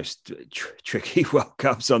one of the most tricky World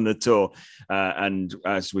Cups on the tour. And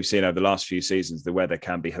as we've seen over the last few seasons, the weather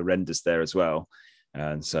can be horrendous there as well.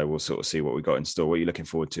 And so we'll sort of see what we've got in store. What are you looking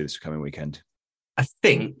forward to this coming weekend? I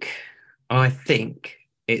think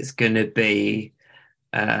it's going to be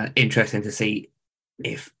interesting to see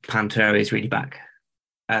if Pantera is really back.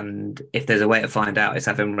 And if there's a way to find out, it's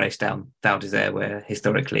having raced down Val d'Isère, where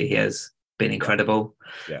historically he has been incredible.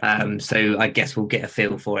 Yeah. So I guess we'll get a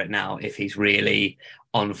feel for it now if he's really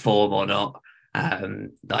on form or not.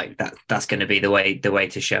 That's going to be the way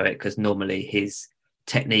to show it, because normally his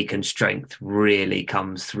technique and strength really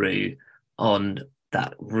comes through on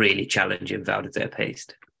that really challenging Val d'Isère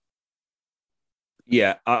piste.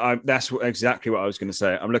 Yeah, that's exactly what I was going to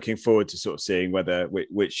say. I'm looking forward to sort of seeing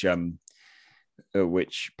which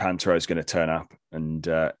Pantera is going to turn up, and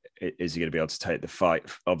is he going to be able to take the fight?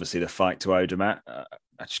 Obviously, the fight to Odermatt.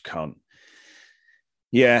 I just can't.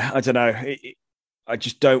 Yeah, I don't know. I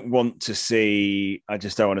just don't want to see. I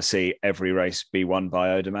just don't want to see every race be won by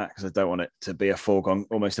Odermatt, because I don't want it to be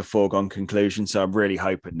almost a foregone conclusion. So I'm really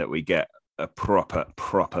hoping that we get a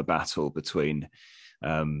proper battle between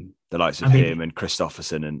the likes of him and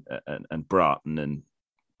Kristoffersen and Bratton and.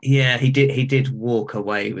 Yeah, he did walk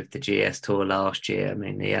away with the GS Tour last year. I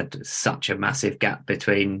mean, he had such a massive gap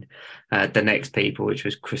between the next people, which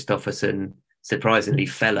was Kristoffersen. Surprisingly,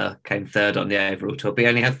 Feller came third on the overall tour, but he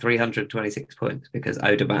only had 326 points because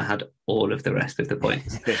Odermatt had all of the rest of the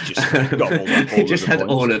points. He just had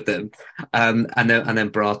all of them. And then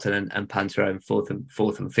Bratton and Pantera fourth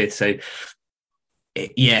and fifth. So,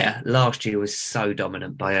 last year was so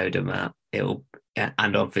dominant by Odermatt.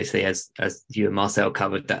 And obviously, as you and Marcel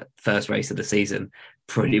covered, that first race of the season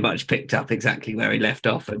pretty much picked up exactly where he left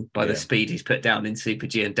off. And by the speed he's put down in Super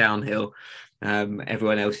G and downhill,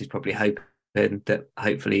 everyone else is probably hoping that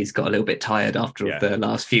hopefully he's got a little bit tired after the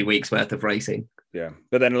last few weeks worth of racing. Yeah,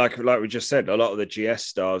 but then like we just said, a lot of the GS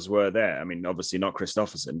stars were there. I mean, obviously not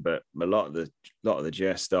Kristoffersen, but a lot of the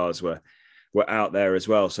GS stars were out there as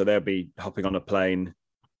well. So they'll be hopping on a plane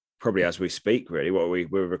probably as we speak. Really,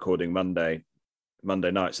 we're recording Monday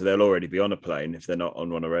night, so they'll already be on a plane if they're not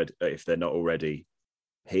on one already. If they're not already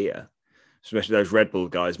here, especially those Red Bull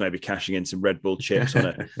guys, maybe cashing in some Red Bull chips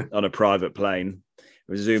on a private plane,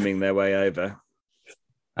 zooming their way over.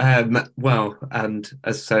 Well, and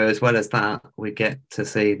as well as that, we get to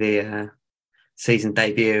see the season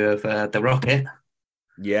debut of the Rocket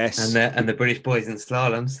Yes. and the British boys in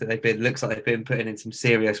slalom. So looks like they've been putting in some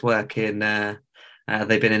serious work in.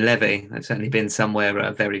 They've been in Levy. They've certainly been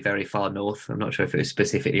somewhere very, very far north. I'm not sure if it was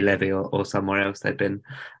specifically Levy or somewhere else they've been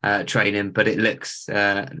training, but it looks,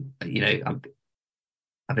 I've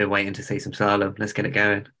been waiting to see some slalom. Let's get it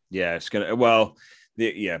going. Yeah, it's gonna.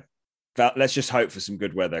 Let's just hope for some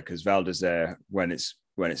good weather, because Val d'Isère, when it's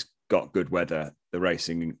got good weather, the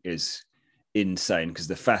racing is insane, because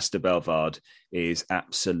the Fasta Belvard is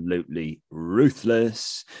absolutely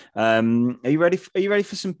ruthless. Are you ready? Are you ready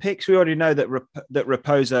for some picks? We already know that that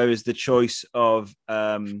Raposo is the choice of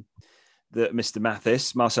that Mr.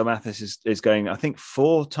 Mathis. Marcel Mathis is going, I think,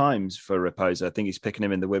 4 times for Raposo. I think he's picking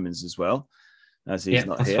him in the women's as well, as he's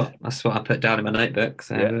not here. That's what I put down in my notebook.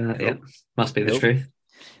 So cool. Must be the truth.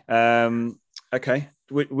 Okay.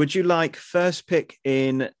 Would you like first pick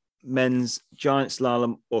in men's giant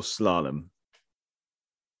slalom or slalom?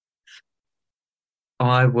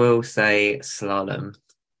 I will say slalom.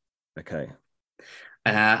 Okay.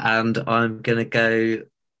 And I'm going to go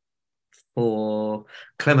for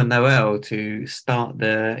Clement Noel to start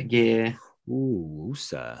the year. Ooh,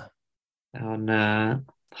 sir. On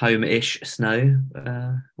home-ish snow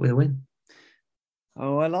with a win.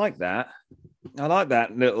 Oh, I like that. I like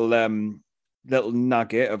that little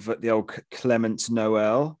nugget of the old Clement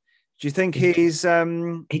Noel. Do you think he's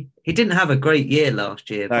he didn't have a great year last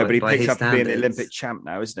year? No, but he by picked up standards. being the Olympic champ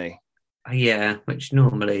now, isn't he? Yeah, which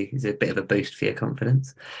normally is a bit of a boost for your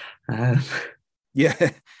confidence.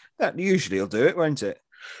 Yeah, that usually will do it, won't it?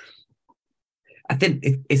 I think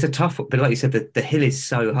it's a tough, but like you said, the hill is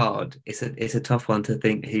so hard. It's a tough one to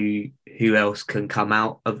think who else can come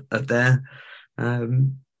out of there,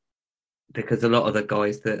 because a lot of the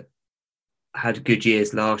guys that had good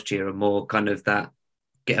years last year are more kind of that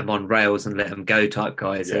get them on rails and let them go type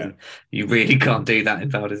guys, and you really can't do that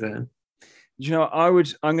in Val d'Isère. You know,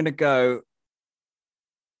 I'm going to go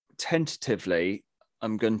tentatively.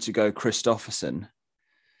 I'm going to go Christopherson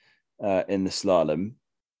in the slalom.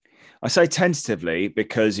 I say tentatively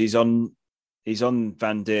because he's on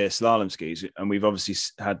Van Deer slalom skis, and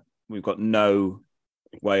we've got no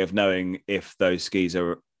way of knowing if those skis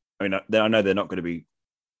are. I mean, I know they're not going to be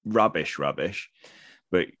rubbish,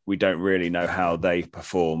 but we don't really know how they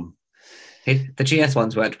perform. The GS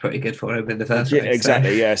ones worked pretty good for him in the first race.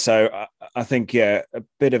 Exactly, yeah. So I think, a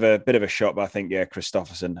bit of a shot, but I think,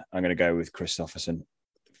 Christopherson. I'm going to go with Christopherson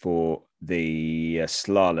for the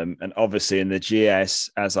slalom, and obviously in the GS,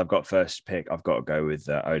 as I've got first pick, I've got to go with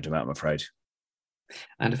Odermatt, I'm afraid.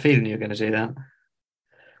 And a feeling you're going to do that.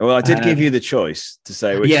 Well, I did give you the choice to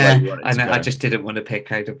say which way you wanted I know. to go. I just didn't want to pick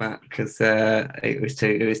Odermatt because it was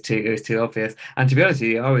too obvious. And to be honest with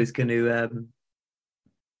you, I was going to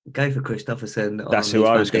go for Christopherson on these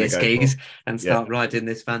Van Deer skis and start riding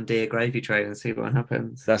this Van Deer gravy train and see what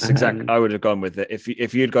happens. That's exactly. I would have gone with it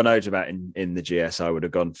if you'd gone Odermatt in the GS. I would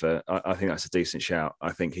have gone for. I think that's a decent shout.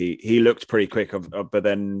 I think he looked pretty quick, but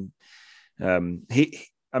then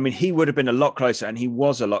he would have been a lot closer, and he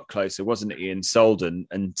was a lot closer, wasn't he, in Solden,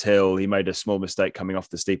 until he made a small mistake coming off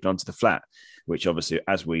the steep and onto the flat, which obviously,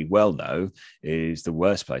 as we well know, is the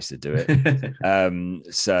worst place to do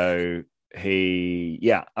it. So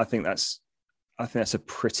I think that's a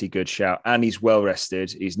pretty good shout, and he's well rested.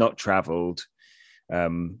 He's not travelled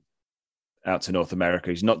out to North America.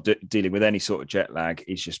 He's not dealing with any sort of jet lag.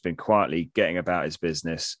 He's just been quietly getting about his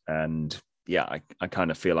business, and I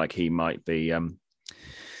kind of feel like he might be.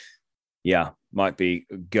 Might be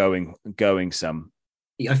going some.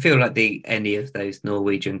 I feel like any of those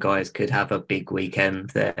Norwegian guys could have a big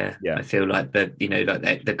weekend there. Yeah. I feel like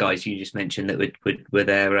the guys you just mentioned that were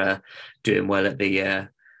there doing well at the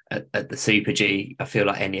Super G. I feel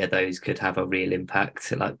like any of those could have a real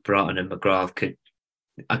impact. Like Broughton and McGrath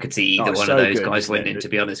I could see either one of those guys winning. To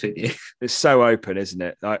be honest with you, it's so open, isn't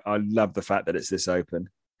it? I love the fact that it's this open.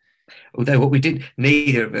 Although what we did,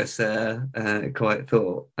 neither of us quite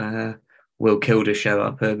thought. Will Kilde show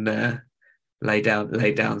up and lay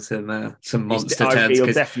down some monster turns?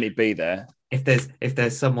 He'll definitely be there. If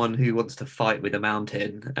there's someone who wants to fight with a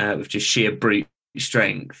mountain with just sheer brute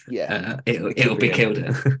strength, it'll be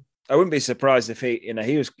Kilde. I wouldn't be surprised if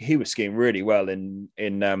he was skiing really well in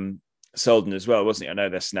Solden as well, wasn't he? I know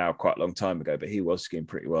that's now quite a long time ago, but he was skiing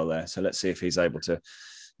pretty well there. So let's see if he's able to.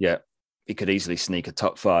 Yeah, he could easily sneak a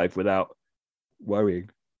top 5 without worrying.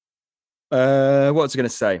 What was I going to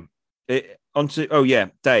say?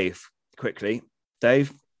 Dave, quickly.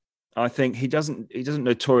 Dave, I think he doesn't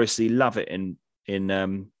notoriously love it in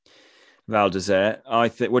Val Val d'Isère. I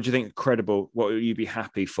think. What do you think? Credible. What would you be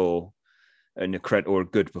happy for? A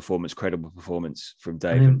good performance, credible performance from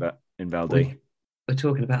Dave in Val d'Isère. We're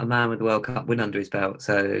talking about a man with the World Cup win under his belt,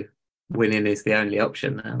 so winning is the only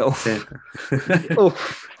option now.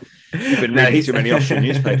 You've been reading too many Austrian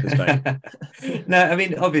newspapers, mate. No, I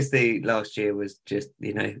mean, obviously last year was just,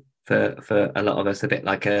 for a lot of us, a bit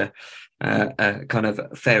like a kind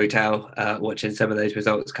of fairy tale watching some of those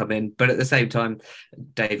results come in. But at the same time,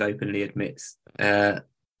 Dave openly admits that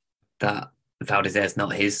Val d'Isère is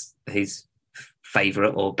not his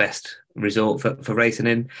favourite or best resort for racing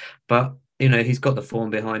in. But, he's got the form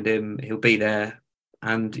behind him. He'll be there.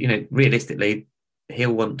 And, realistically,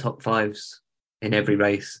 he'll want top fives in every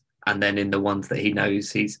race. And then in the ones that he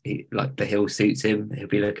knows like the hill suits him, he'll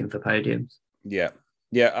be looking for podiums. Yeah.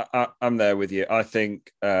 Yeah, I'm there with you. I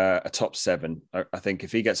think a top 7. I think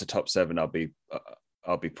if he gets a top 7, I'll be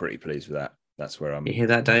pretty pleased with that. That's where I'm. You hear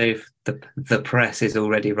that, Dave? The press is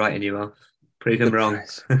already writing you off. Prove him wrong.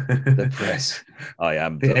 The press. I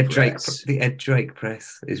am the Ed press. The Ed Drake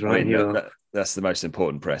press is writing you off. That's the most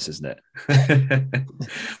important press, isn't it?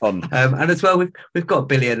 And as well, we've got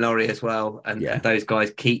Billy and Laurie as well, and those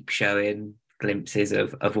guys keep showing glimpses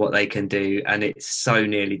of what they can do, and it's so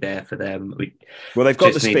nearly there for them. They've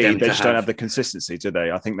got the speed, they just don't have the consistency, do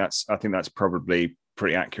they? I think that's probably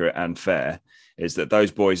pretty accurate and fair. Is that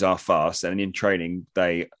those boys are fast, and in training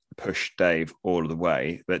they push Dave all of the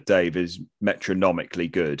way, but Dave is metronomically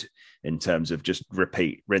good in terms of just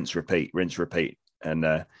repeat, rinse, repeat,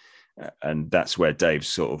 and that's where Dave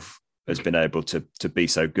sort of has been able to be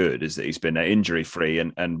so good, is that he's been injury free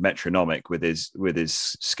and metronomic with his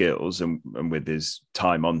skills and with his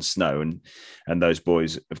time on snow, and those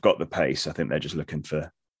boys have got the pace. I think they're just looking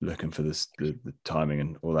for this, the timing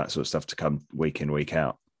and all that sort of stuff to come week in, week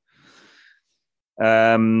out.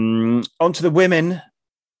 Onto the women.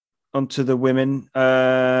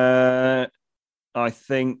 I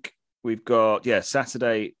think we've got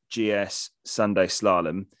Saturday GS, Sunday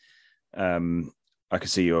slalom. I can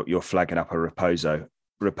see you're flagging up a Raposo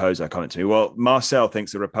comment to me. Well, Marcel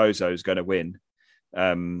thinks the Raposo is going to win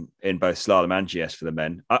in both slalom and GS for the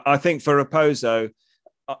men. I think for Raposo,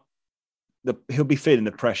 he'll be feeling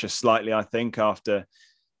the pressure slightly, I think, after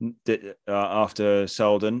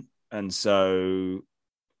Solden. And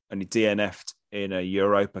he DNF'd in a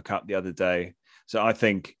Europa Cup the other day. So I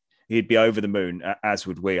think he'd be over the moon, as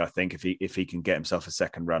would we, I think, if he can get himself a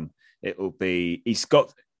second run. He's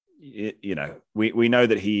got, we know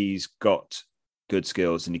that he's got good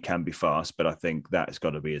skills and he can be fast, but I think that has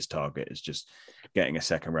got to be his target, is just getting a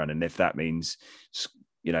second run. And if that means,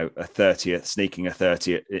 a 30th, sneaking a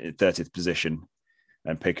 30th position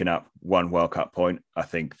and picking up one World Cup point, I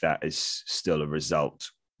think that is still a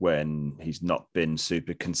result when he's not been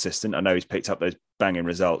super consistent. I know he's picked up those banging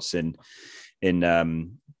results in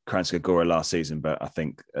Kranjska Gora last season, but I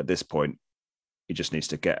think at this point he just needs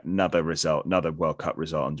to get another World Cup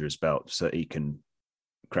result under his belt so he can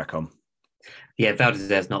crack on. Yeah, Val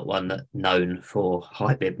d'Isère's not one that's known for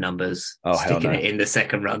high bib numbers, sticking it in the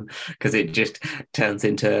second run, because it just turns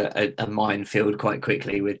into a minefield quite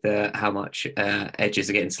quickly with how much edges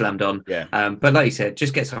are getting slammed on. Yeah. But like you said,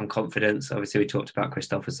 just get some confidence. Obviously, we talked about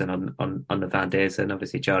Christopherson on the Van Deers, and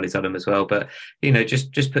obviously Charlie's on him as well. But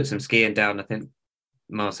just put some skiing down. I think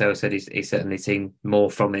Marcel said he's certainly seen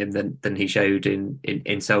more from him than he showed in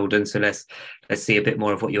Solden. So let's see a bit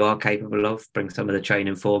more of what you are capable of. Bring some of the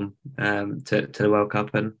training form to the World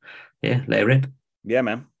Cup, and let it rip. Yeah,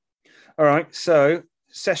 man. All right. So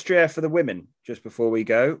Sestriere for the women. Just before we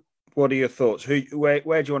go, what are your thoughts? Where do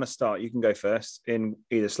you want to start? You can go first in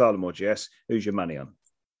either slalom or GS. Who's your money on?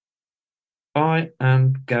 I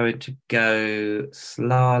am going to go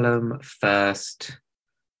slalom first.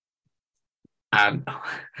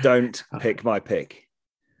 Don't pick my pick.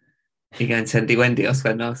 You're going Tendi Wendy or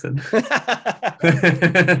Sven Nilsson?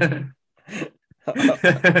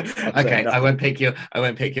 Okay, I won't pick your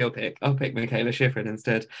pick. I'll pick Michaela Schifrin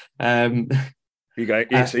instead. You go.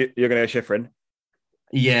 So you're going to go Schifrin?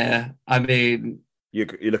 Yeah, I mean, you're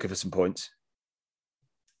looking for some points.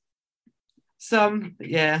 Some,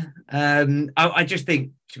 yeah. I just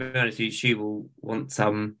think, to be honest with you, she will want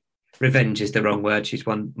some. Revenge is the wrong word. She's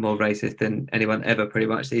won more races than anyone ever, pretty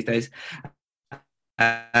much, these days.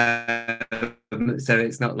 So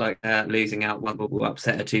it's not like losing out one will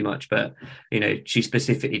upset her too much. But, she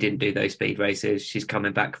specifically didn't do those speed races. She's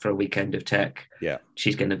coming back for a weekend of tech. Yeah.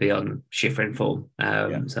 She's going to be on Schifrin form.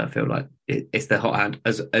 So I feel like it's the hot hand,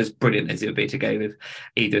 as brilliant as it would be to go with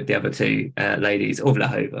either of the other two ladies or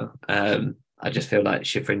Vlhova. I just feel like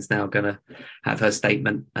Schifrin's now going to have her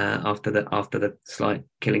statement after the slight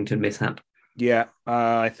Killington mishap. Yeah,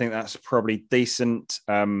 I think that's probably decent.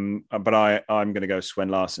 But I'm going to go Swen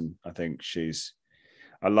Larsen. I think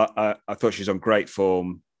I thought she was on great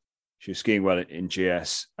form. She was skiing well in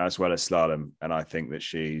GS as well as slalom, and I think that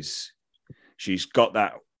she's got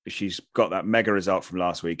that mega result from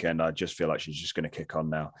last weekend. I just feel like she's just going to kick on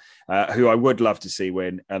now. Who I would love to see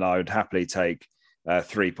win, and I would happily take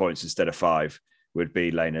 3 points instead of 5, would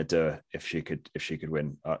be Lena Dürr if she could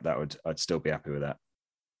win. I'd still be happy with that.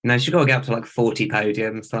 No, she's got to get up to like 40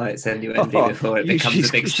 podiums, like Cindy Wendy, before it becomes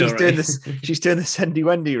a big story. She's doing the Cindy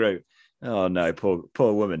Wendy route. Oh no, poor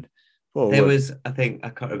woman. There was, I think, I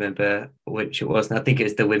can't remember which it was. And I think it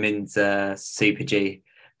was the women's Super G.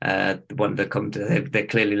 One of the commenters, they're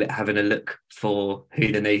clearly having a look for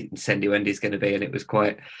who the new Cindy Wendy is going to be, and it was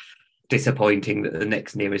quite disappointing that the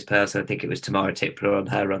next nearest person, I think it was Tamara Tippler on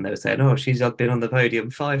her run, they were saying, oh, she's been on the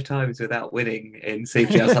podium 5 times without winning in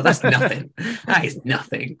Super G. I was like, that's nothing. That is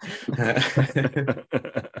nothing.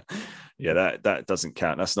 Yeah, that doesn't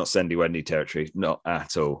count. That's not Cindy Wendy territory, not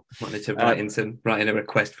at all. Wanted to write in a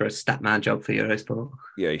request for a Statman job for Eurosport.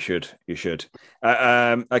 Yeah, you should.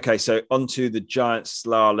 Okay, so on to the giant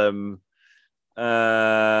slalom.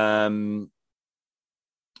 I'm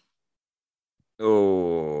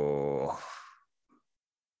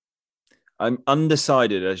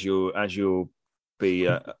undecided, as you'll be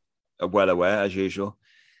well aware, as usual.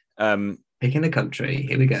 Picking a country.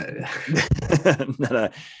 Here we go. No.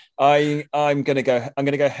 I'm gonna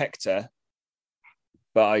go Hector,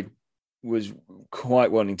 but I was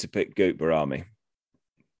quite wanting to pick Goop Barami,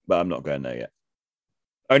 but I'm not going there yet.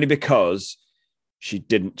 Only because she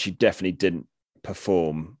definitely didn't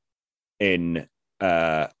perform in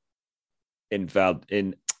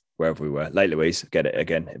wherever we were, Late Louise, get it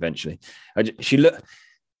again eventually.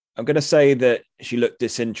 I'm going to say that she looked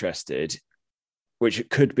disinterested, which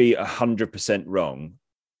could be 100% wrong,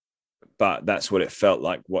 but that's what it felt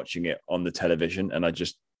like watching it on the television, and I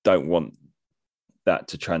just don't want that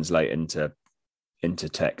to translate into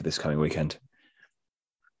tech this coming weekend.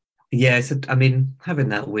 Yeah, so I mean, having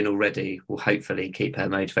that win already will hopefully keep her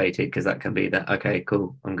motivated, because that can be that, okay,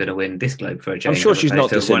 cool, I'm going to win this globe for a change. I'm sure she's not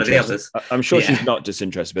disinterested. One of the others. I'm sure she's not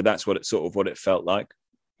disinterested, but that's what it felt like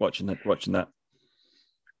watching that.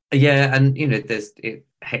 Yeah, and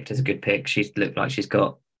Hector's a good pick. She's looked like she's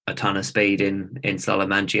got a ton of speed in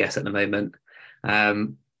slalom and GS at the moment.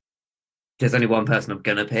 There's only one person I'm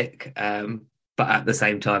going to pick. But at the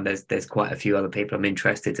same time, there's quite a few other people I'm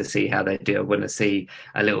interested to see how they do. I want to see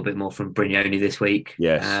a little bit more from Brignoni this week.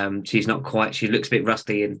 Yes. She's not quite, she looks a bit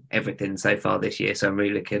rusty in everything so far this year. So I'm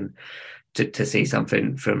really looking to see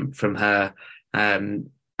something from her, and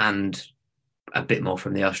a bit more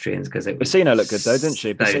from the Austrians, because Bassino looked good though, didn't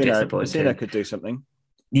she? Bassino could do something.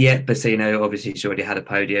 Yeah, Bassino, obviously she's already had a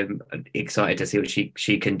podium. Excited to see what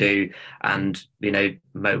she can do. And,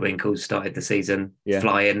 Mo Winkle's started the season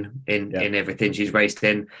flying in everything she's raced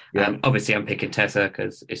in. Yeah. Obviously I'm picking Tessa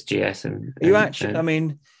because it's GS. I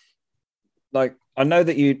mean, like, I know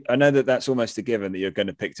that that's almost a given that you're going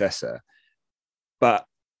to pick Tessa, but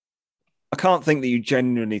I can't think that you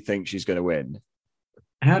genuinely think she's going to win.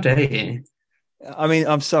 How dare you? I mean,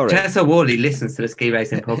 I'm sorry. Tessa Worley listens to the ski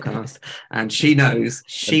racing podcast, and she knows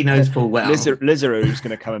full well. Lizaru is going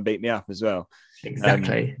to come and beat me up as well.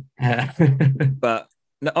 Exactly. But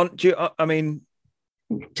I mean,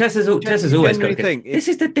 Tessa's always got to think. This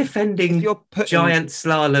is the defending giant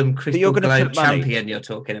slalom crystal globe champion you're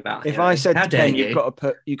talking about. If I said, Ken, you've got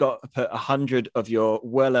to put 100 of your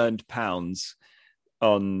well-earned pounds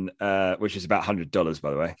on, which is about $100, by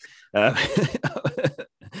the way.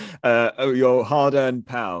 Your hard-earned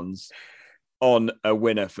pounds on a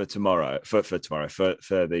winner for tomorrow for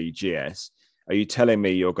the GS. Are you telling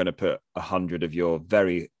me you're going to put 100 of your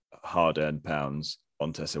very hard-earned pounds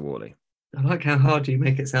on Tessa Worley? I like how hard you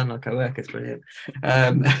make it sound like I work. It's brilliant.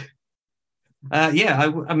 I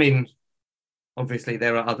mean, obviously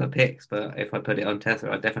there are other picks, but if I put it on Tessa,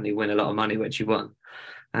 I'd definitely win a lot of money, which you won.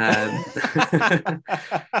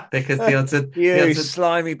 Because the answer,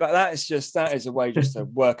 slimy, but that is a way just to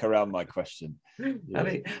work around my question. I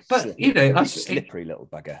mean, but I'm slippery little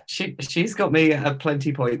bugger. She's got me at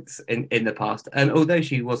plenty points in the past, and although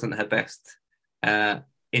she wasn't her best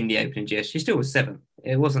in the Open GS, she still was 7th.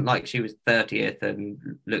 It wasn't like she was 30th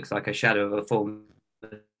and looks like a shadow of a form.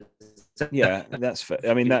 Yeah, that's fair.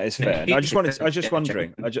 I mean, that is fair. I was just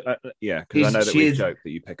wondering. Because I know that we joke that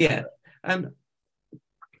you pick.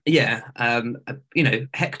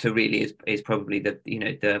 Hector really is probably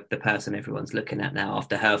the person everyone's looking at now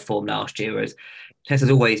after her form last year. Whereas Tessa's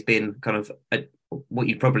always been kind of what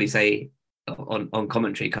you'd probably say on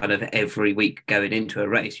commentary kind of every week going into a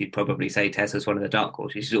race, you'd probably say Tessa's one of the dark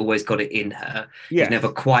horses. She's always got it in her. Yeah. She's never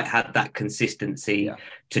quite had that consistency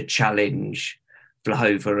to challenge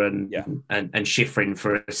Vlhova and Schifrin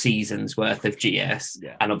for a season's worth of GS.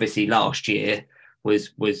 Yeah. And obviously last year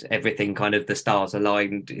was everything kind of the stars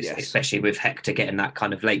aligned, especially with Hector getting that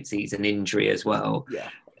kind of late season injury as well. Yeah.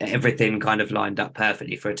 Everything kind of lined up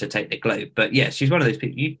perfectly for her to take the globe. But yeah, she's one of those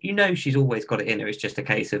people, you know, she's always got it in her. It's just a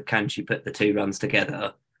case of, can she put the two runs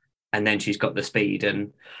together? And then she's got the speed.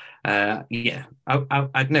 And I'd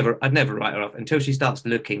never write her off until she starts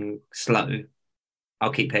looking slow.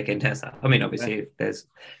 I'll keep picking Tessa. I mean, obviously, if there's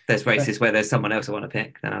races where there's someone else I want to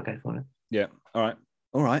pick, then I'll go for it. Yeah. All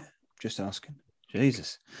right. Just asking.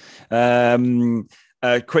 Jesus.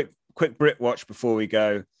 Quick Brit watch before we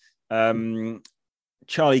go.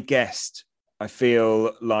 Charlie Guest, I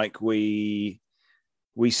feel like we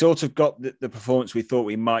sort of got the performance we thought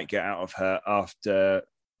we might get out of her after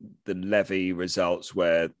the Levy results,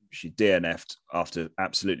 where she DNF'd after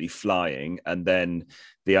absolutely flying, and then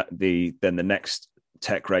the next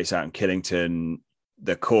tech race out in Killington,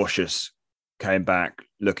 the cautious came back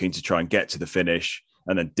looking to try and get to the finish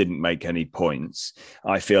and then didn't make any points.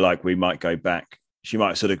 I feel like we might go back. She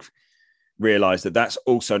might sort of realize that that's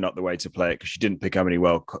also not the way to play it, because she didn't pick up any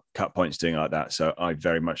World Cup points doing like that. So I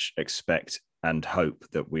very much expect and hope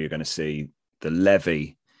that we're going to see the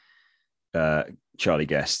Levy Charlie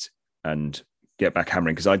Guest and get back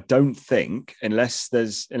hammering, because I don't think, unless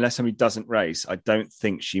somebody doesn't race, I don't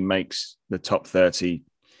think she makes the top 30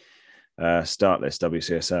 start list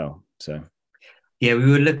WCSL. So yeah, we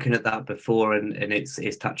were looking at that before, and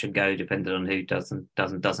it's touch and go depending on who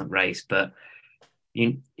doesn't race. But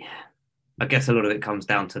I guess a lot of it comes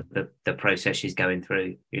down to the process she's going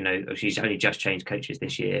through. You know, she's only just changed coaches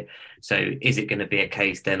this year. So is it going to be a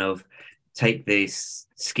case then of take this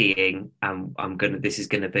skiing and this is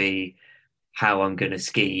going to be how I'm going to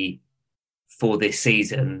ski for this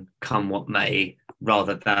season, come what may,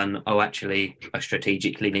 rather than, actually, I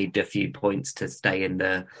strategically need a few points to stay in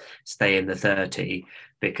the 30,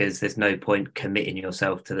 because there's no point committing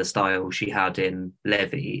yourself to the style she had in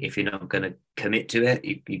Levy if you're not going to commit to it.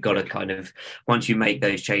 You've got to kind of, once you make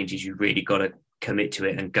those changes, you really got to commit to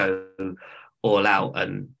it and go all out.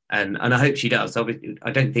 And I hope she does. Obviously,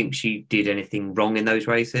 I don't think she did anything wrong in those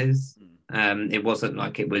races. It wasn't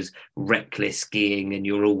like it was reckless skiing and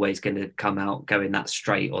you're always going to come out going that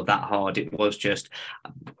straight or that hard. It was just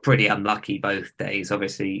pretty unlucky both days.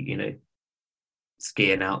 Obviously, you know,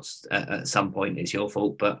 skiing out at some point is your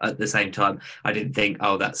fault, but at the same time, I didn't think,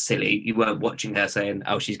 that's silly. You weren't watching her saying,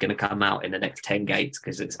 she's going to come out in the next 10 gates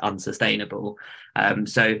because it's unsustainable. I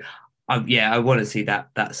want to see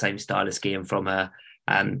that same style of skiing from her.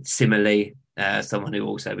 Similarly, someone who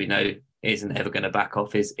also we know isn't ever going to back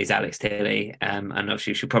off is Alex Tilley. And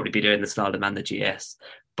obviously she'll probably be doing the slalom and the GS,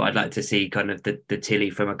 but I'd like to see kind of the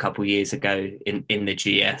Tilley from a couple of years ago in the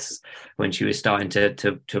GS when she was starting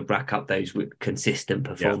to rack up those consistent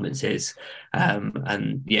performances.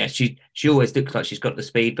 She always looks like she's got the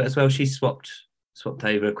speed, but as well, she's swapped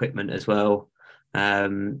over equipment as well. I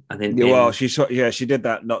think she did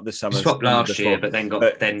that not this summer. She swapped last year, but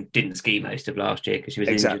then didn't ski most of last year because she was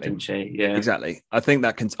injured, didn't she? Yeah, exactly. I think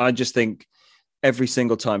I just think every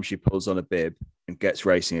single time she pulls on a bib and gets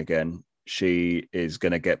racing again, she is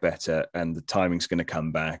going to get better, and the timing's going to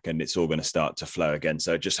come back, and it's all going to start to flow again.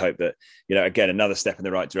 So just hope that, again, another step in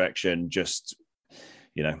the right direction. Just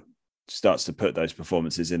starts to put those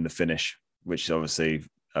performances in the finish, which is obviously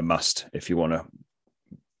a must if you want to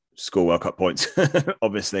score World Cup points,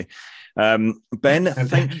 obviously. Ben,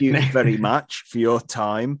 thank you very much for your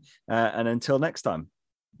time. And until next time,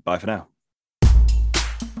 bye for now.